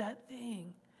place, that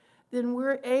thing, then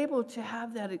we're able to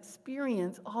have that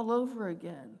experience all over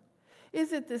again.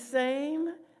 Is it the same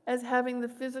as having the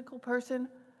physical person?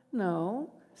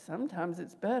 No. Sometimes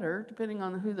it's better, depending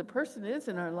on who the person is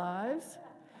in our lives.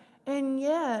 And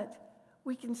yet,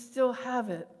 we can still have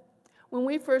it. When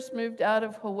we first moved out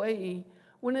of Hawaii,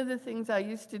 one of the things I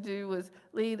used to do was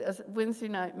lead a Wednesday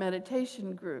night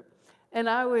meditation group. And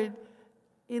I would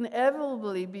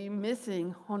inevitably be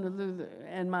missing Honolulu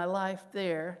and my life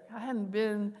there. I hadn't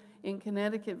been in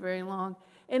Connecticut very long.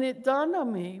 And it dawned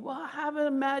on me, well, I have an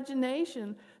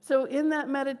imagination. So in that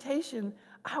meditation,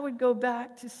 I would go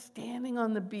back to standing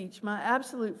on the beach, my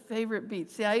absolute favorite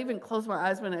beach. See, I even close my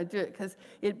eyes when I do it because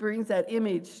it brings that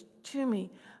image to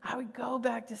me. I would go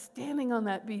back to standing on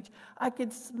that beach. I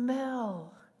could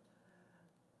smell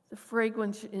the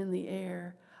fragrance in the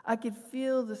air. I could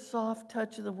feel the soft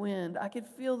touch of the wind. I could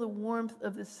feel the warmth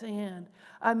of the sand.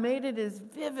 I made it as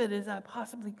vivid as I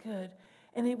possibly could,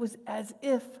 and it was as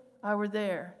if I were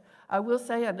there. I will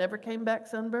say I never came back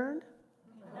sunburned.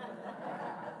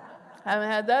 I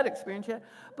haven't had that experience yet.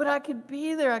 But I could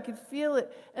be there. I could feel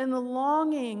it. And the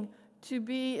longing to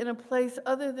be in a place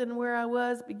other than where I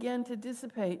was began to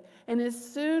dissipate. And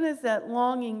as soon as that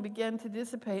longing began to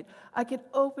dissipate, I could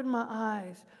open my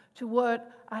eyes to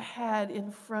what I had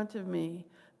in front of me,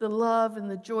 the love and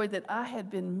the joy that I had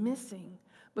been missing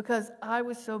because I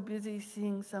was so busy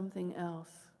seeing something else.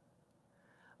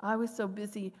 I was so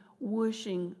busy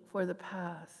wishing for the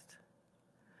past.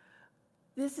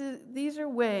 These are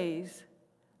ways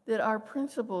that our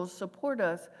principles support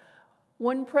us.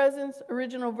 One presence,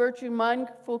 original virtue,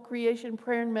 mindful creation,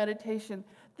 prayer, and meditation.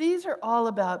 These are all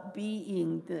about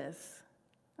beingness.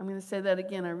 I'm going to say that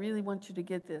again. I really want you to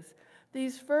get this.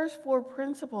 These first 4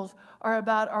 principles are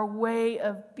about our way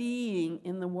of being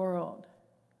in the world.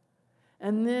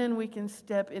 And then we can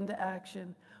step into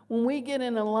action. When we get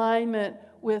in alignment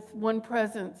with one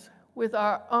presence, with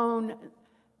our own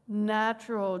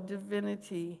natural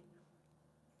divinity,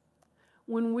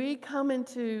 when we come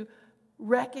into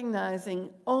recognizing,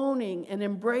 owning, and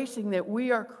embracing that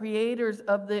we are creators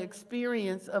of the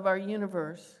experience of our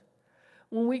universe,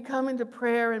 when we come into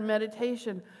prayer and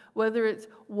meditation, whether it's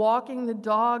walking the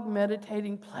dog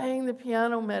meditating, playing the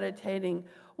piano meditating,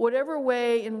 whatever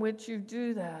way in which you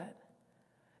do that,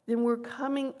 then we're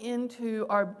coming into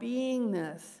our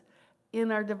beingness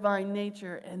in our divine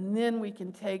nature, and then we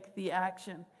can take the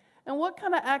action. And what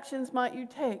kind of actions might you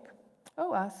take?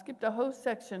 Oh, I skipped a whole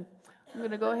section. I'm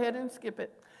going to go ahead and skip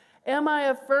it. Am I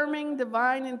affirming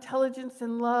divine intelligence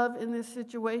and love in this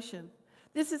situation?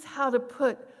 This is how to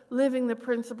put living the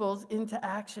principles into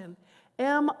action.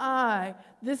 Am I,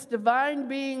 this divine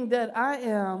being that I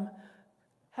am,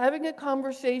 having a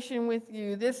conversation with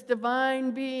you, this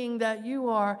divine being that you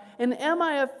are, and am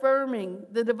I affirming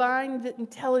the divine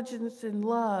intelligence and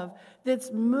love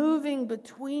that's moving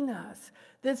between us,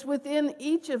 that's within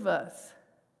each of us?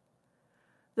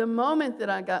 The moment that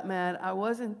I got mad, I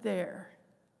wasn't there.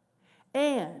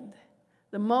 And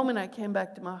the moment I came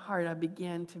back to my heart, I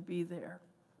began to be there.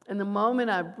 And the moment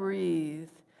I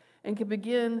breathed and could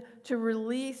begin to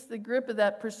release the grip of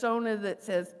that persona that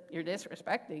says, you're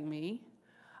disrespecting me,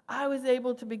 I was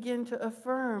able to begin to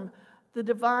affirm the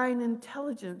divine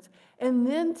intelligence and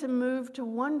then to move to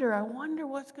wonder. I wonder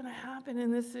what's going to happen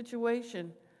in this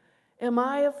situation. Am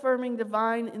I affirming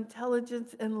divine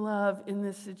intelligence and love in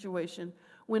this situation?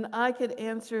 When I could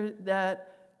answer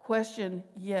that question,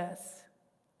 yes,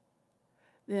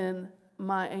 then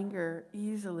my anger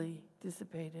easily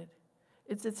dissipated.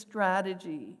 It's a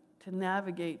strategy to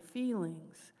navigate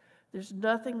feelings. There's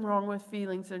nothing wrong with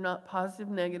feelings. They're not positive,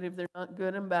 negative. They're not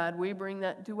good and bad. We bring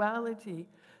that duality.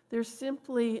 They're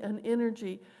simply an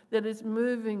energy that is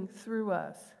moving through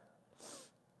us.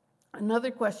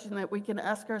 Another question that we can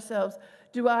ask ourselves,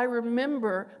 do I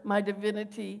remember my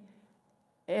divinity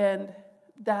and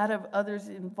that of others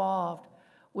involved?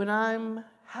 When I'm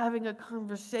having a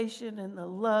conversation and the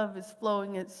love is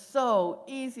flowing, it's so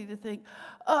easy to think,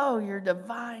 oh, you're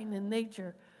divine in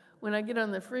nature. When I get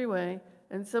on the freeway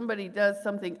and somebody does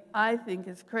something I think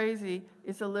is crazy,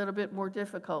 it's a little bit more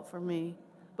difficult for me.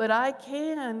 But I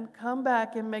can come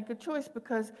back and make a choice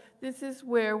because this is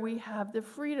where we have the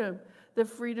freedom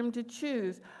to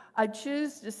choose. I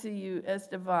choose to see you as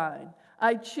divine.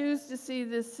 I choose to see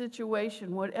this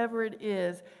situation, whatever it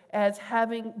is, as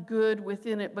having good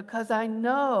within it because I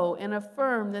know and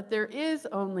affirm that there is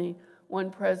only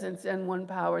one presence and one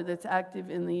power that's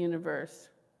active in the universe.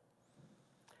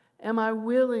 Am I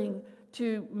willing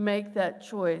to make that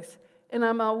choice? And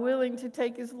am I willing to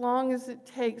take as long as it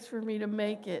takes for me to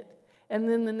make it? And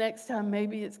then the next time,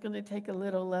 maybe it's going to take a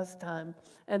little less time.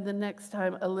 And the next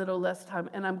time, a little less time.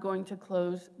 And I'm going to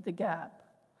close the gap.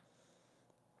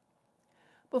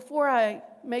 Before I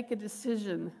make a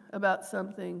decision about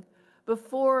something,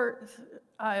 before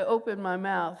I open my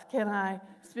mouth, can I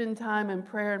spend time in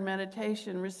prayer and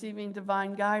meditation, receiving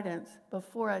divine guidance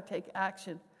before I take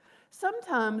action?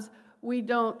 Sometimes we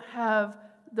don't have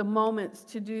the moments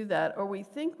to do that, or we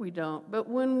think we don't. But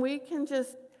when we can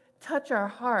just touch our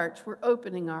hearts, we're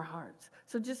opening our hearts.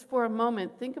 So just for a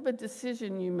moment, think of a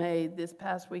decision you made this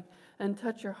past week and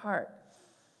touch your heart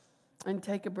and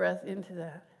take a breath into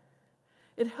that.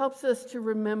 It helps us to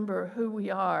remember who we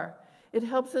are. It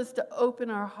helps us to open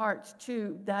our hearts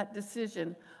to that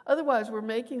decision. Otherwise, we're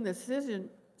making the decision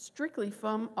strictly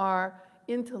from our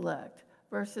intellect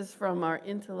versus from our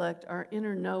intellect, our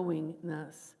inner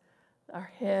knowingness, our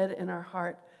head and our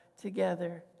heart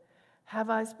together. Have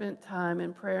I spent time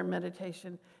in prayer and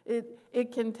meditation?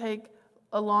 It can take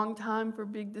a long time for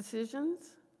big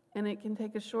decisions, and it can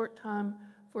take a short time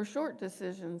for short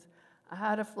decisions. I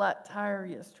had a flat tire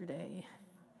yesterday.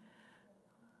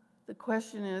 The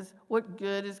question is, what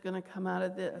good is going to come out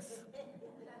of this?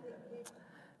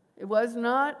 It was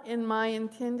not in my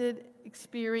intended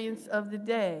experience of the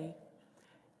day,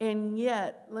 and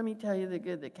yet, let me tell you the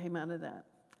good that came out of that.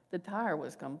 The tire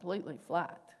was completely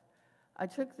flat. I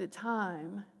took the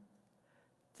time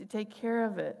to take care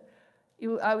of it.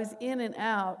 I was in and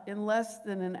out in less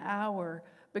than an hour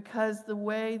because the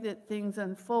way that things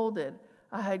unfolded.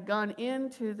 I had gone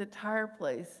into the tire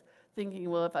place thinking,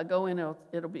 well, if I go in,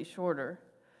 it'll be shorter.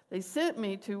 They sent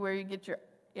me to where you get your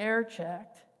air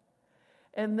checked.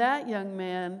 And that young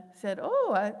man said,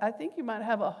 oh, I think you might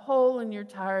have a hole in your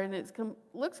tire, and it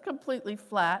looks completely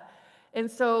flat. And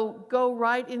so go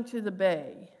right into the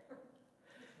bay.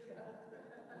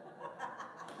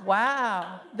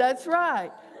 Wow, that's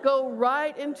right. Go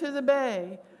right into the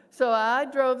bay. So I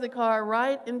drove the car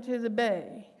right into the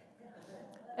bay.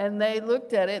 And they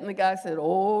looked at it, and the guy said,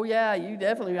 oh, yeah, you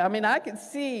definitely. I mean, I could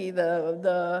see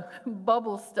the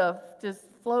bubble stuff just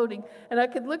floating. And I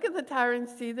could look at the tire and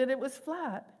see that it was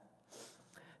flat.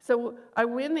 So I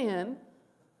went in.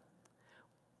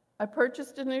 I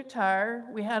purchased a new tire.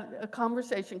 We had a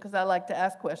conversation because I like to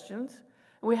ask questions.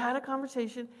 We had a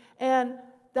conversation, and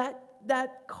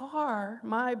that car,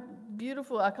 my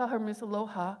beautiful, I call her Miss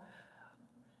Aloha,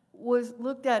 was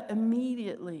looked at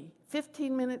immediately.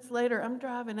 15 minutes later, I'm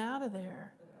driving out of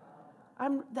there.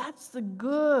 That's the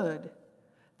good.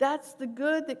 That's the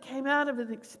good that came out of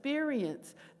an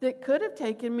experience that could have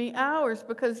taken me hours,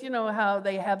 because you know how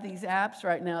they have these apps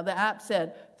right now. The app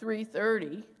said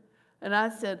 3:30. And I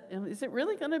said, is it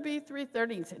really going to be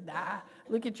 3:30? He said, nah,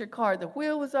 look at your car. The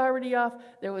wheel was already off.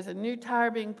 There was a new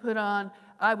tire being put on.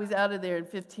 I was out of there in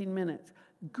 15 minutes.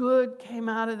 Good came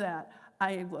out of that.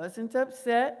 I wasn't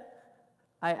upset.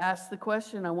 I asked the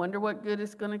question, I wonder what good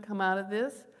is going to come out of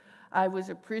this. I was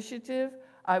appreciative.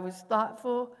 I was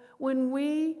thoughtful. When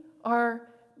we are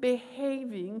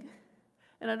behaving,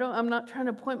 and I'm not trying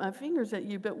to point my fingers at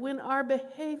you, but when our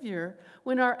behavior,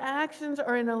 when our actions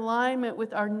are in alignment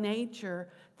with our nature,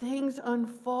 things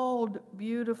unfold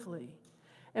beautifully.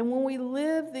 And when we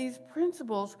live these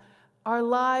principles, our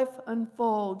life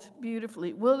unfolds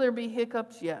beautifully. Will there be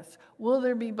hiccups? Yes. Will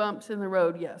there be bumps in the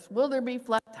road? Yes. Will there be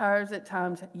flat tires at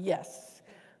times? Yes.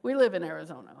 We live in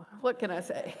Arizona. What can I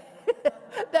say?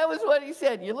 That was what he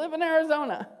said. You live in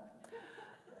Arizona.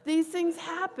 These things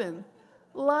happen.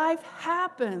 Life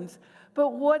happens.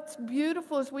 But what's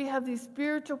beautiful is we have these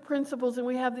spiritual principles and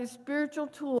we have these spiritual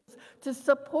tools to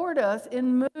support us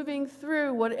in moving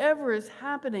through whatever is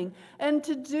happening, and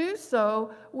to do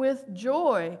so with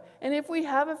joy. And if we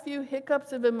have a few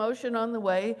hiccups of emotion on the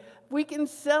way, we can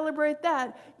celebrate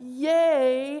that.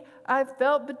 Yay, I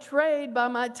felt betrayed by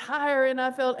my tire and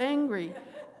I felt angry.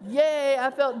 Yay, I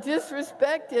felt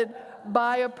disrespected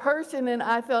by a person and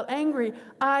I felt angry.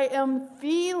 I am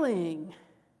feeling.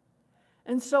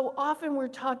 And so often we're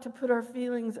taught to put our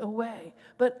feelings away.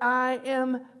 But I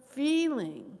am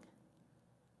feeling.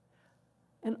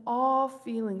 And all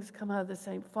feelings come out of the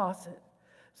same faucet.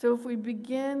 So if we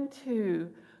begin to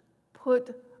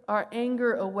put our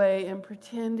anger away and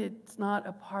pretend it's not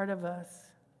a part of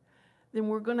us, then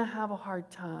we're going to have a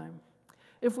hard time.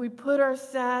 If we put our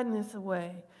sadness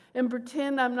away and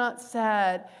pretend I'm not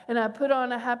sad, and I put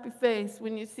on a happy face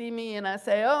when you see me and I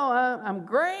say, oh, I'm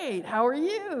great, how are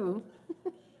you?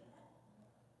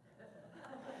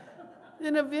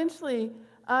 Then eventually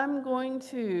I'm going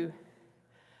to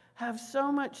have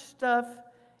so much stuff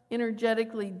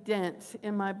energetically dense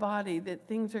in my body that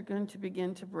things are going to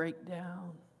begin to break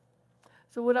down.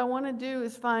 So what I want to do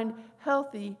is find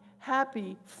healthy,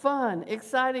 happy, fun,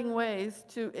 exciting ways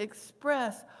to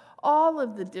express all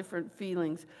of the different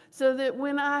feelings, so that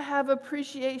when I have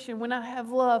appreciation, when I have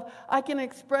love, I can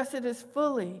express it as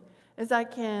fully as I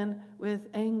can with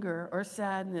anger or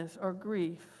sadness or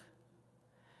grief.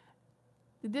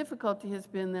 The difficulty has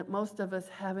been that most of us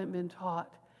haven't been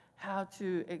taught how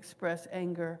to express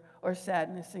anger or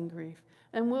sadness and grief.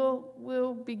 And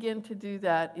we'll begin to do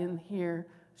that in here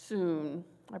soon.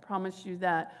 I promise you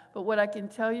that. But what I can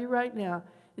tell you right now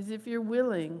is, if you're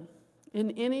willing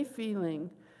in any feeling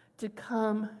to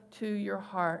come to your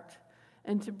heart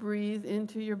and to breathe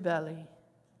into your belly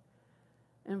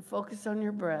and focus on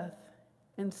your breath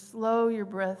and slow your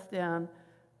breath down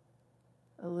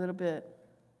a little bit,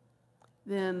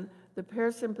 then the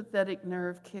parasympathetic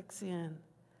nerve kicks in.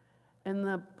 And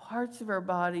the parts of our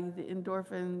body, the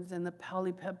endorphins and the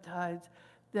polypeptides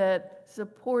that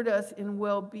support us in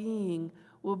well-being,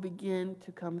 will begin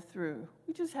to come through.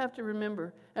 We just have to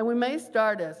remember. And we may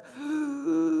start as,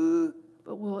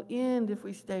 but we'll end, if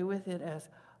we stay with it, as,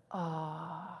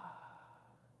 ah.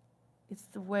 It's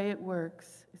the way it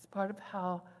works. It's part of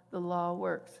how the law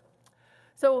works.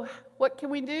 So what can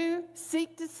we do?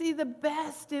 Seek to see the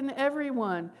best in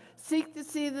everyone. Seek to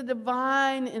see the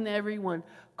divine in everyone.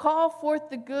 Call forth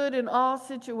the good in all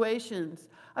situations.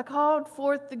 I called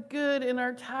forth the good in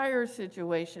our tire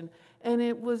situation, and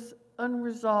it was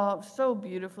unresolved so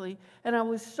beautifully, and I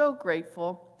was so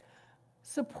grateful.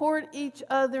 Support each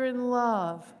other in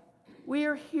love. We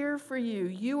are here for you.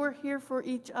 You are here for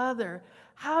each other.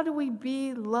 How do we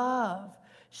be love?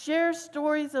 Share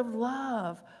stories of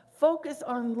love. Focus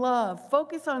on love.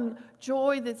 Focus on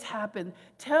joy that's happened.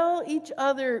 Tell each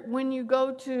other when you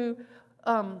go to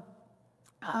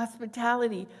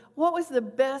hospitality, what was the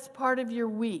best part of your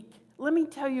week? Let me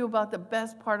tell you about the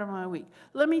best part of my week.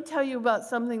 Let me tell you about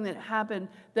something that happened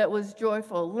that was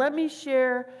joyful. Let me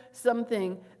share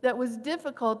something that was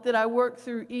difficult that I worked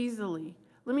through easily.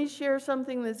 Let me share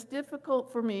something that's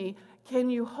difficult for me. Can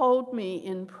you hold me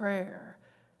in prayer?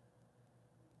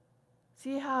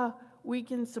 See how we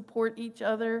can support each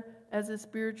other as a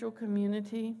spiritual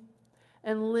community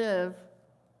and live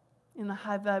in the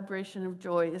high vibration of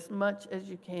joy as much as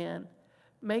you can.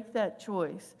 Make that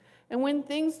choice. And when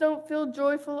things don't feel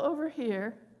joyful over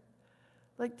here,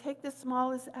 like take the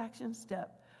smallest action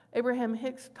step. Abraham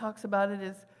Hicks talks about it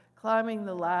as climbing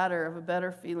the ladder of a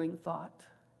better feeling thought.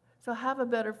 So have a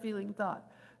better feeling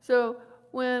thought. So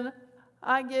when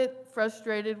I get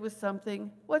frustrated with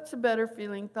something, what's a better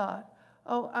feeling thought?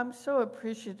 Oh, I'm so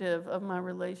appreciative of my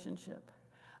relationship.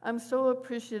 I'm so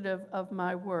appreciative of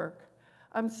my work.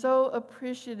 I'm so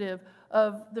appreciative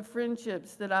of the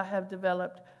friendships that I have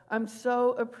developed. I'm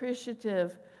so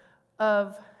appreciative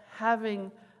of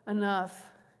having enough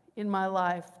in my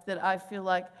life that I feel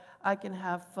like I can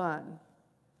have fun.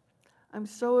 I'm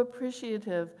so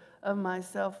appreciative of my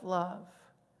self-love.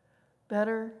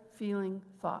 Better feeling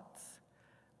thoughts.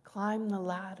 Climb the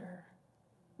ladder.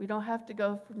 We don't have to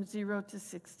go from 0 to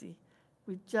 60.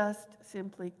 We just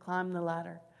simply climb the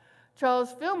ladder.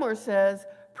 Charles Fillmore says,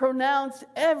 pronounce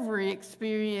every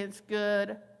experience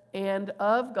good and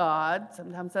of God.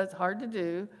 Sometimes that's hard to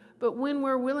do, but when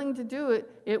we're willing to do it,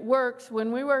 it works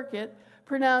when we work it.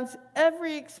 Pronounce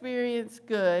every experience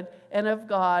good and of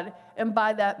God, and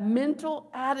by that mental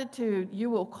attitude, you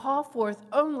will call forth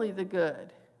only the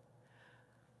good.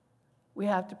 We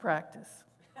have to practice.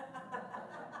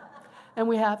 And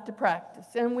we have to practice,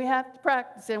 and we have to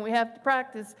practice, and we have to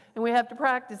practice, and we have to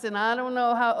practice. And I don't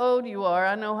know how old you are.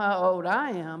 I know how old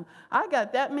I am. I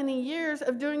got that many years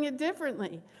of doing it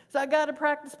differently. So I got to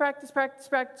practice, practice, practice,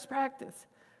 practice, practice.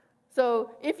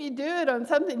 So if you do it on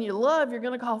something you love, you're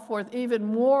going to call forth even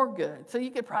more good. So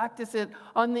you could practice it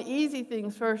on the easy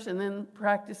things first and then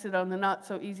practice it on the not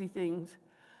so easy things.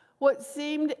 What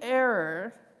seems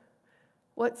error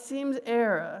will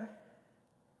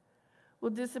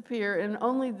disappear, and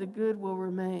only the good will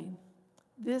remain.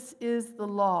 This is the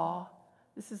law.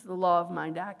 This is the law of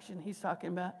mind action he's talking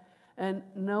about, and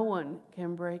no one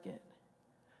can break it.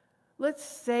 Let's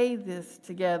say this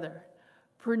together.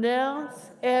 Pronounce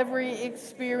every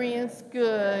experience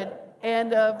good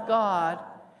and of God,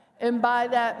 and by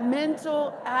that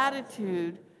mental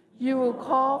attitude, you will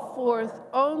call forth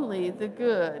only the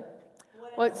good.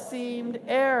 What seemed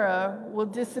error will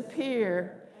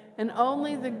disappear, and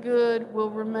only the good will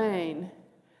remain.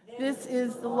 This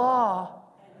is the law.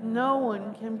 No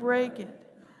one can break it.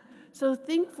 So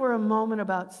think for a moment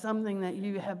about something that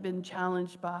you have been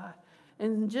challenged by,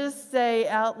 and just say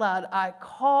out loud, I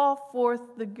call forth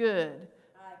the good.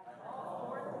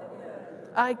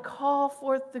 I call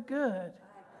forth the good.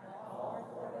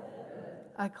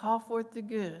 I call forth the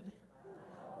good.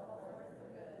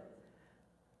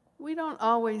 We don't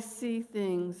always see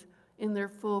things in their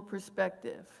full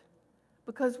perspective,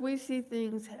 because we see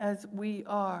things as we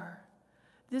are.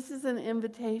 This is an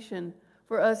invitation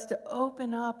for us to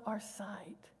open up our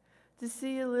sight, to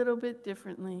see a little bit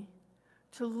differently,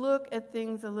 to look at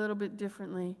things a little bit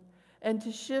differently, and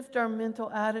to shift our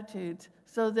mental attitudes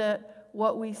so that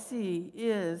what we see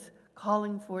is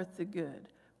calling forth the good.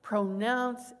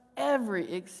 Pronounce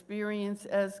every experience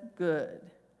as good.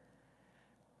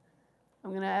 I'm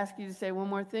going to ask you to say one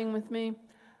more thing with me.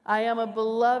 I am a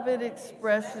beloved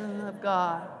expression of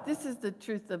God. This is the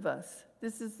truth of us.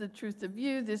 This is the truth of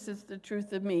you. This is the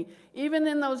truth of me. Even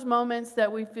in those moments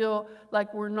that we feel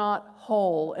like we're not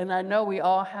whole, and I know we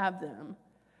all have them,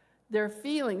 they're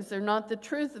feelings. They're not the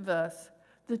truth of us.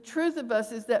 The truth of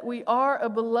us is that we are a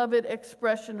beloved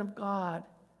expression of God.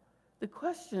 The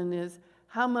question is,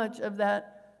 how much of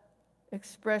that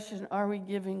expression are we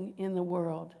giving in the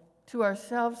world? To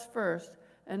ourselves first,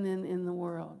 and then in the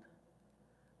world.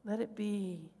 Let it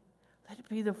be. Let it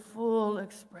be the full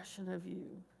expression of you.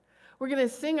 We're going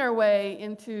to sing our way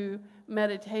into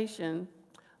meditation.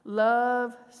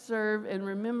 Love, serve, and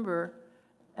remember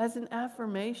as an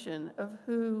affirmation of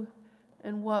who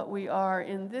and what we are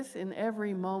in this and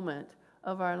every moment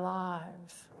of our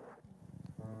lives.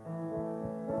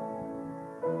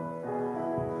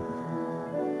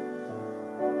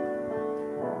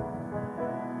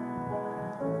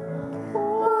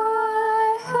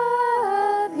 Why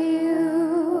have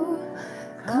you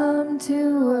come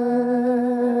to earth?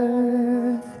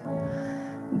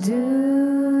 Do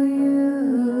you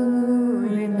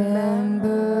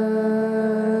remember?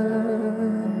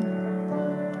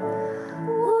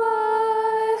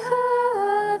 Why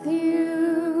have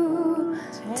you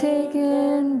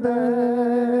taken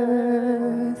birth?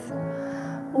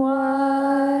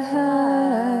 Why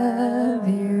have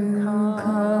you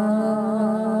come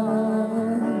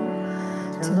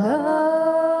to love,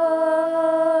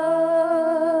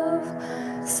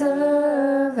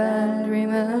 serve, and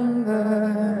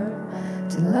remember?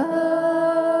 To love,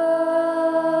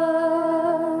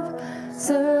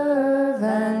 serve,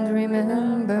 and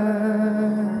remember.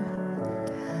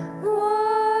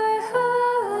 Why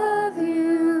have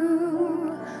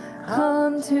you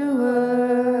come to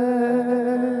earth?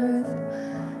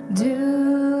 Do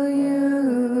you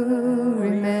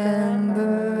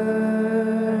remember?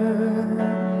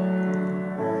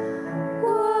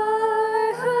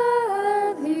 Why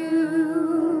have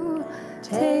you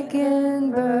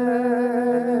taken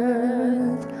birth?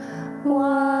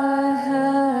 Why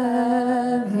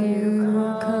have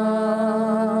you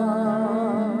come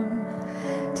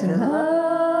to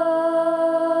love,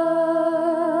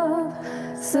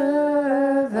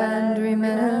 serve, and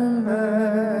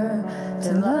remember?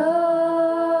 To love,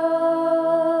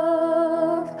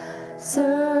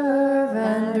 serve,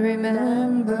 and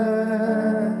remember.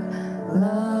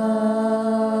 Love.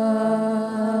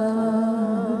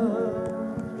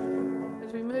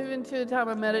 As we move into a time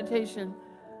of meditation,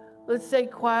 let's say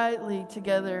quietly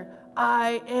together,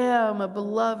 I am a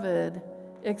beloved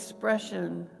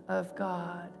expression of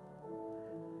God.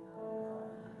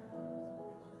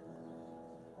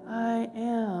 I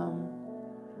am.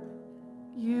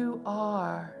 You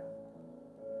are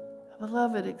a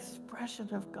beloved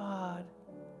expression of God.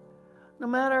 No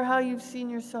matter how you've seen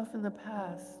yourself in the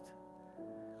past,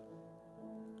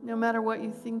 no matter what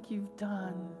you think you've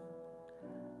done,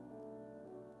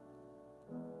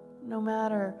 no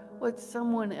matter what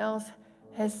someone else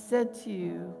has said to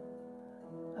you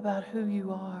about who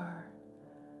you are,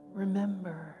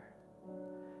 remember,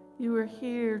 you are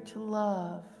here to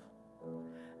love.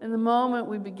 And the moment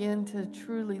we begin to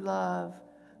truly love,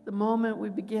 the moment we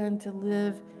begin to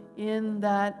live in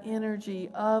that energy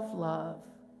of love,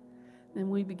 then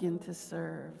we begin to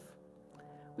serve.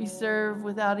 We serve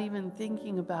without even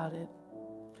thinking about it.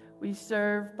 We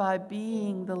serve by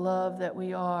being the love that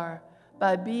we are,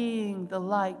 by being the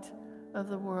light of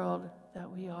the world that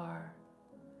we are.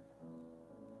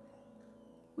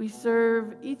 We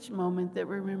serve each moment that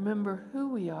we remember who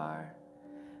we are.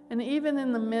 And even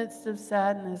in the midst of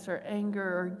sadness or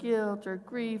anger or guilt or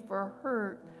grief or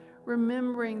hurt,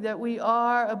 remembering that we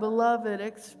are a beloved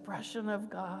expression of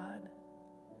God.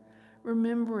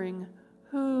 Remembering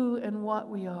who and what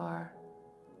we are.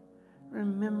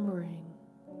 Remembering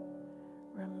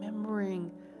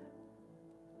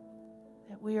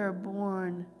that we are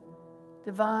born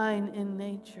divine in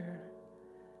nature,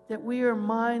 that we are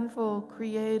mindful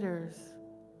creators.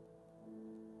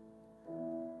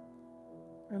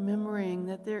 Remembering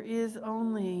that there is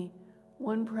only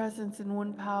one presence and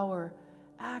one power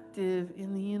active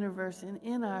in the universe and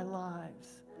in our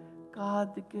lives,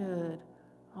 God the good,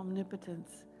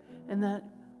 omnipotence, and that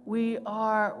we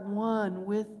are one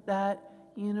with that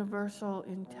universal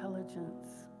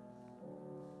intelligence.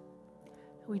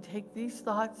 We take these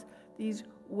thoughts, these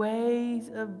ways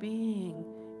of being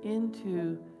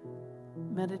into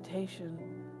meditation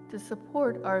to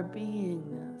support our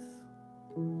beingness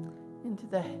into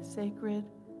the sacred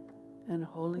and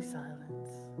holy silence.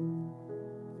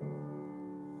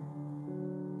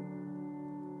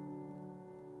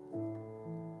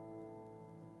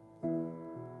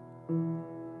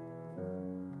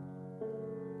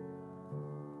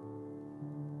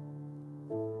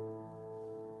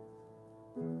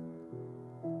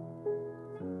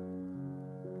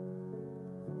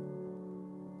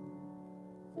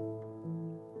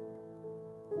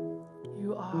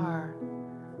 You are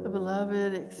the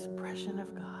beloved expression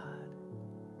of God.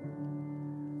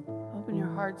 Open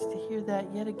your hearts to hear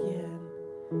that yet again.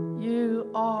 You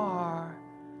are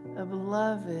a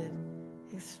beloved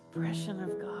expression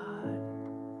of God.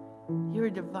 You are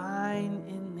divine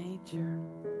in nature.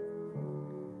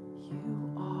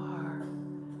 You are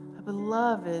a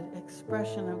beloved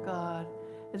expression of God.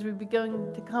 As we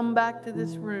begin to come back to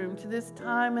this room, to this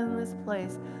time and this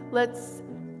place, let's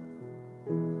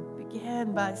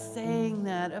begin by saying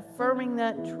that, affirming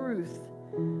that truth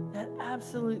that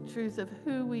absolute truth of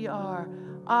who we are.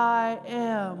 I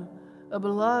am a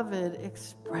beloved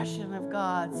expression of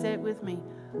God. Say it with me.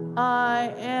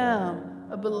 I am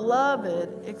a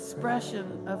beloved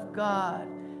expression of God.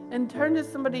 And turn to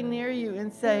somebody near you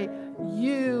and say,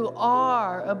 you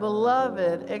are a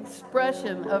beloved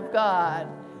expression of God.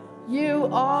 You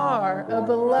are a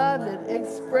beloved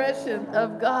expression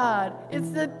of God. It's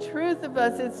the truth of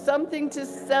us. It's something to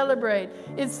celebrate.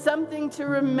 It's something to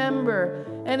remember.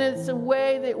 And it's a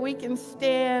way that we can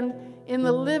stand in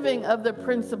the living of the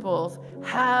principles.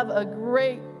 Have a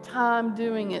great time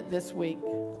doing it this week.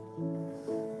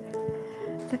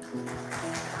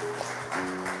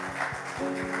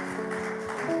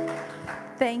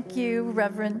 Thank you,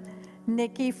 Reverend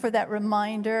Nickie, for that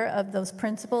reminder of those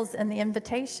principles and the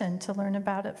invitation to learn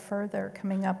about it further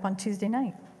coming up on Tuesday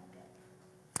night.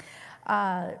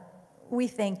 We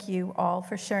thank you all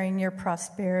for sharing your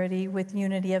prosperity with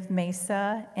Unity of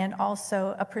Mesa, and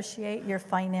also appreciate your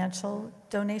financial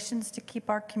donations to keep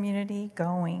our community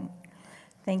going.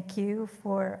 Thank you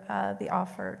for the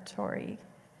offertory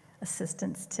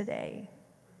assistance today.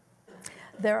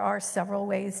 There are several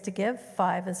ways to give,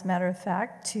 5 as a matter of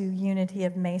fact, to Unity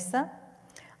of Mesa.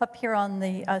 Up here on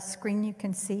the screen you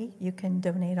can see, you can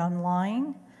donate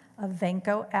online, a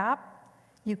Venko app.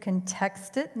 You can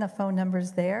text it, and the phone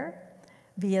number's there,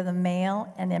 via the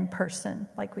mail and in person,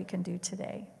 like we can do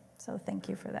today. So thank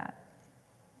you for that.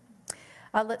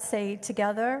 Let's say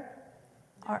together,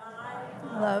 our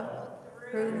love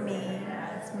through me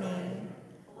is me,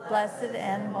 blessed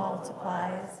and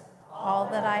multiplies all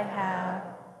that I have,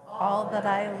 all that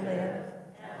I live,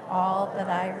 all that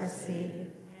I receive,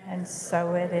 and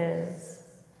so it is.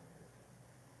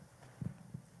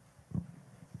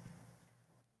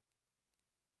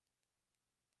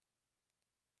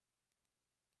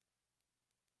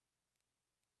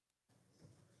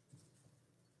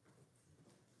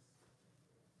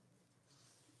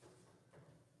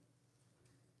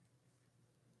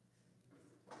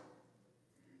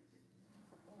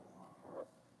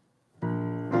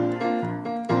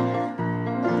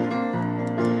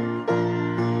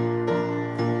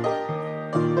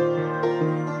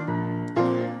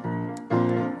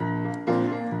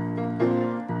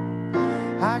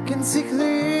 I can see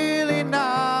clearly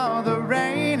now, the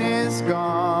rain is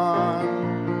gone.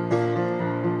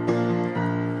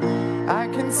 I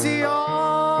can see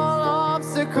all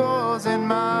obstacles in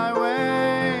my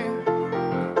way.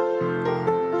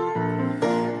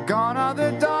 Gone are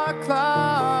the dark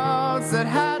clouds that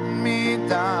had me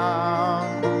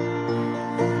down.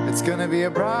 It's gonna be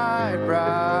a bright,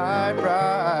 bright,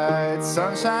 bright,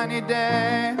 sunshiny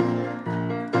day.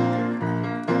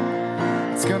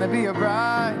 It's gonna be a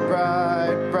bright,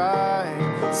 bright,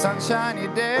 bright, sunshiny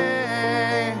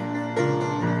day.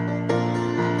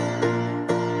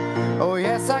 Oh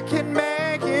yes, I can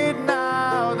make it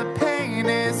now, the pain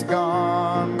is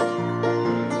gone.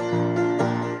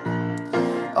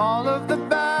 All of the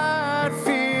bad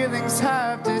feelings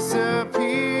have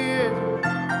disappeared.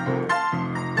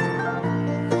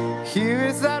 Here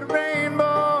is that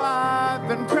rainbow I've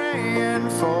been praying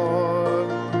for.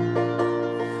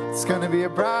 It's gonna be a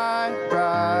bright,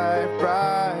 bright,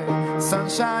 bright,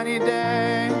 sunshiny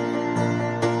day.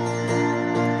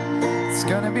 It's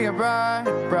gonna be a bright,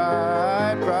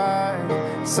 bright,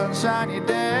 bright, sunshiny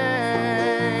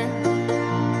day.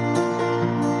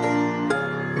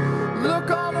 Look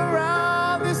all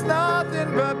around, there's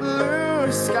nothing but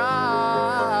blue skies.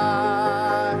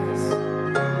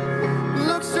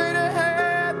 Look straight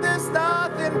ahead, there's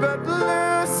nothing but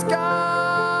blue skies.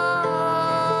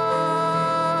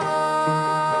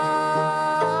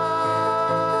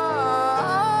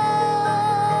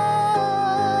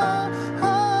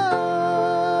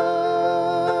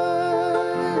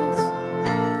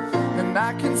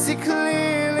 I can see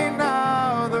clearly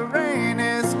now, the rain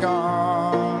is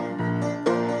gone.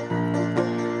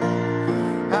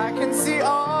 I can see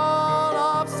all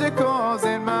obstacles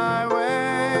in my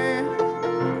way.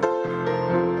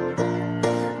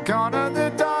 Gone are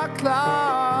the dark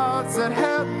clouds that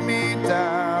held me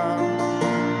down.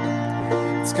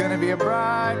 It's gonna be a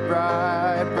bright,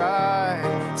 bright,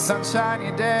 bright,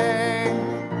 sunshiny day.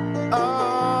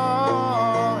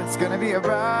 Oh, it's gonna be a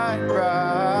bright,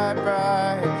 bright,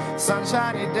 bright,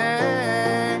 sunshiny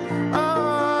day.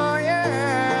 Oh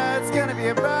yeah, it's gonna be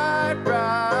a bright,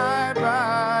 bright,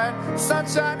 bright,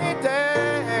 sunshiny day.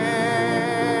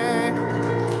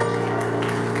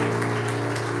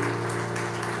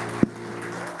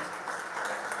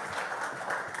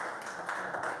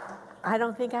 I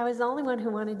don't think I was the only one who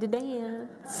wanted to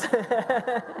dance.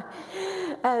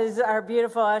 As our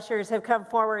beautiful ushers have come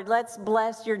forward, let's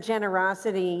bless your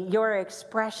generosity, your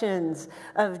expressions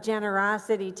of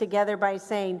generosity together by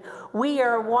saying, we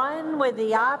are one with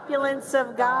the opulence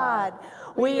of God.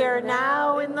 We are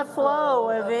now in the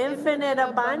flow of infinite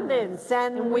abundance,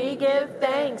 and we give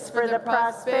thanks for the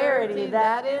prosperity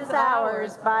that is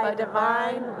ours by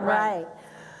divine right.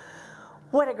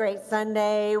 What a great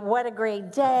Sunday. What a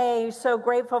great day. So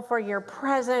grateful for your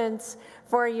presence,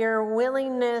 for your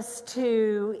willingness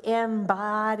to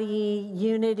embody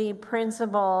unity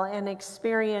principle and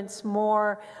experience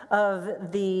more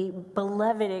of the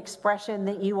beloved expression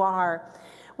that you are.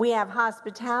 We have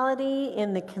hospitality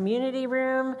in the community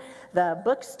room. The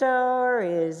bookstore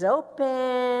is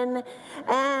open.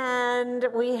 And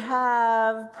we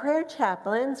have prayer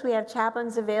chaplains. We have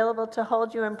chaplains available to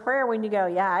hold you in prayer when you go,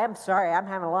 yeah, I'm sorry, I'm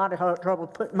having a lot of trouble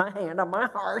putting my hand on my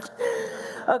heart.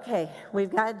 Okay, we've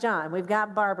got John, we've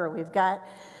got Barbara, we've got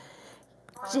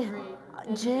Jim.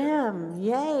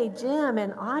 Yay, Jim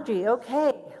and Audrey.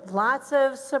 Okay, lots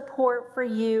of support for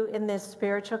you in this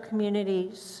spiritual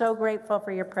community. So grateful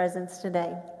for your presence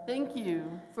today. Thank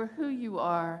you for who you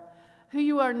are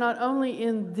not only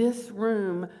in this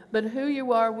room, but who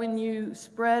you are when you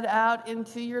spread out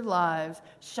into your lives,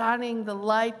 shining the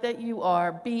light that you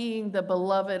are, being the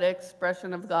beloved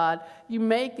expression of God. You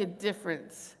make a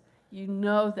difference. You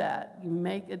know that. You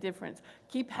make a difference.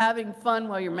 Keep having fun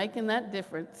while you're making that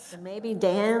difference. And maybe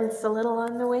dance a little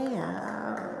on the way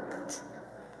out.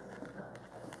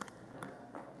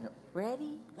 Yep.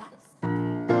 Ready? Yes.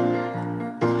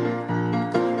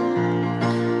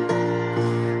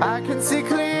 I can see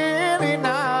clearly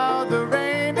now, the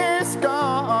rain is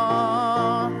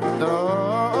gone.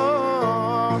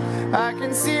 Oh, I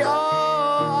can see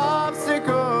all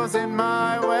obstacles in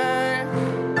my way.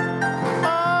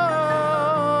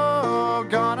 Oh,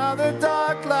 gone are the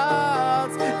dark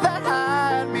clouds that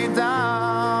hide me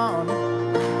down.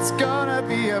 It's gonna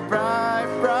be a bright,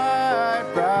 bright,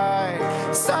 bright,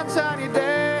 sunshiny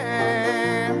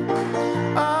day.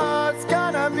 Oh, it's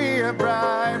gonna be a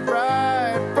bright,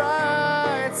 bright,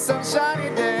 bright, sunshiny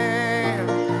day.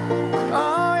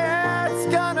 Oh yeah, it's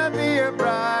gonna be a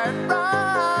bright,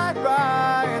 bright,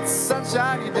 bright,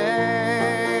 sunshiny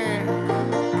day.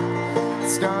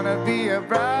 It's gonna be a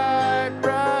bright,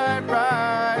 bright,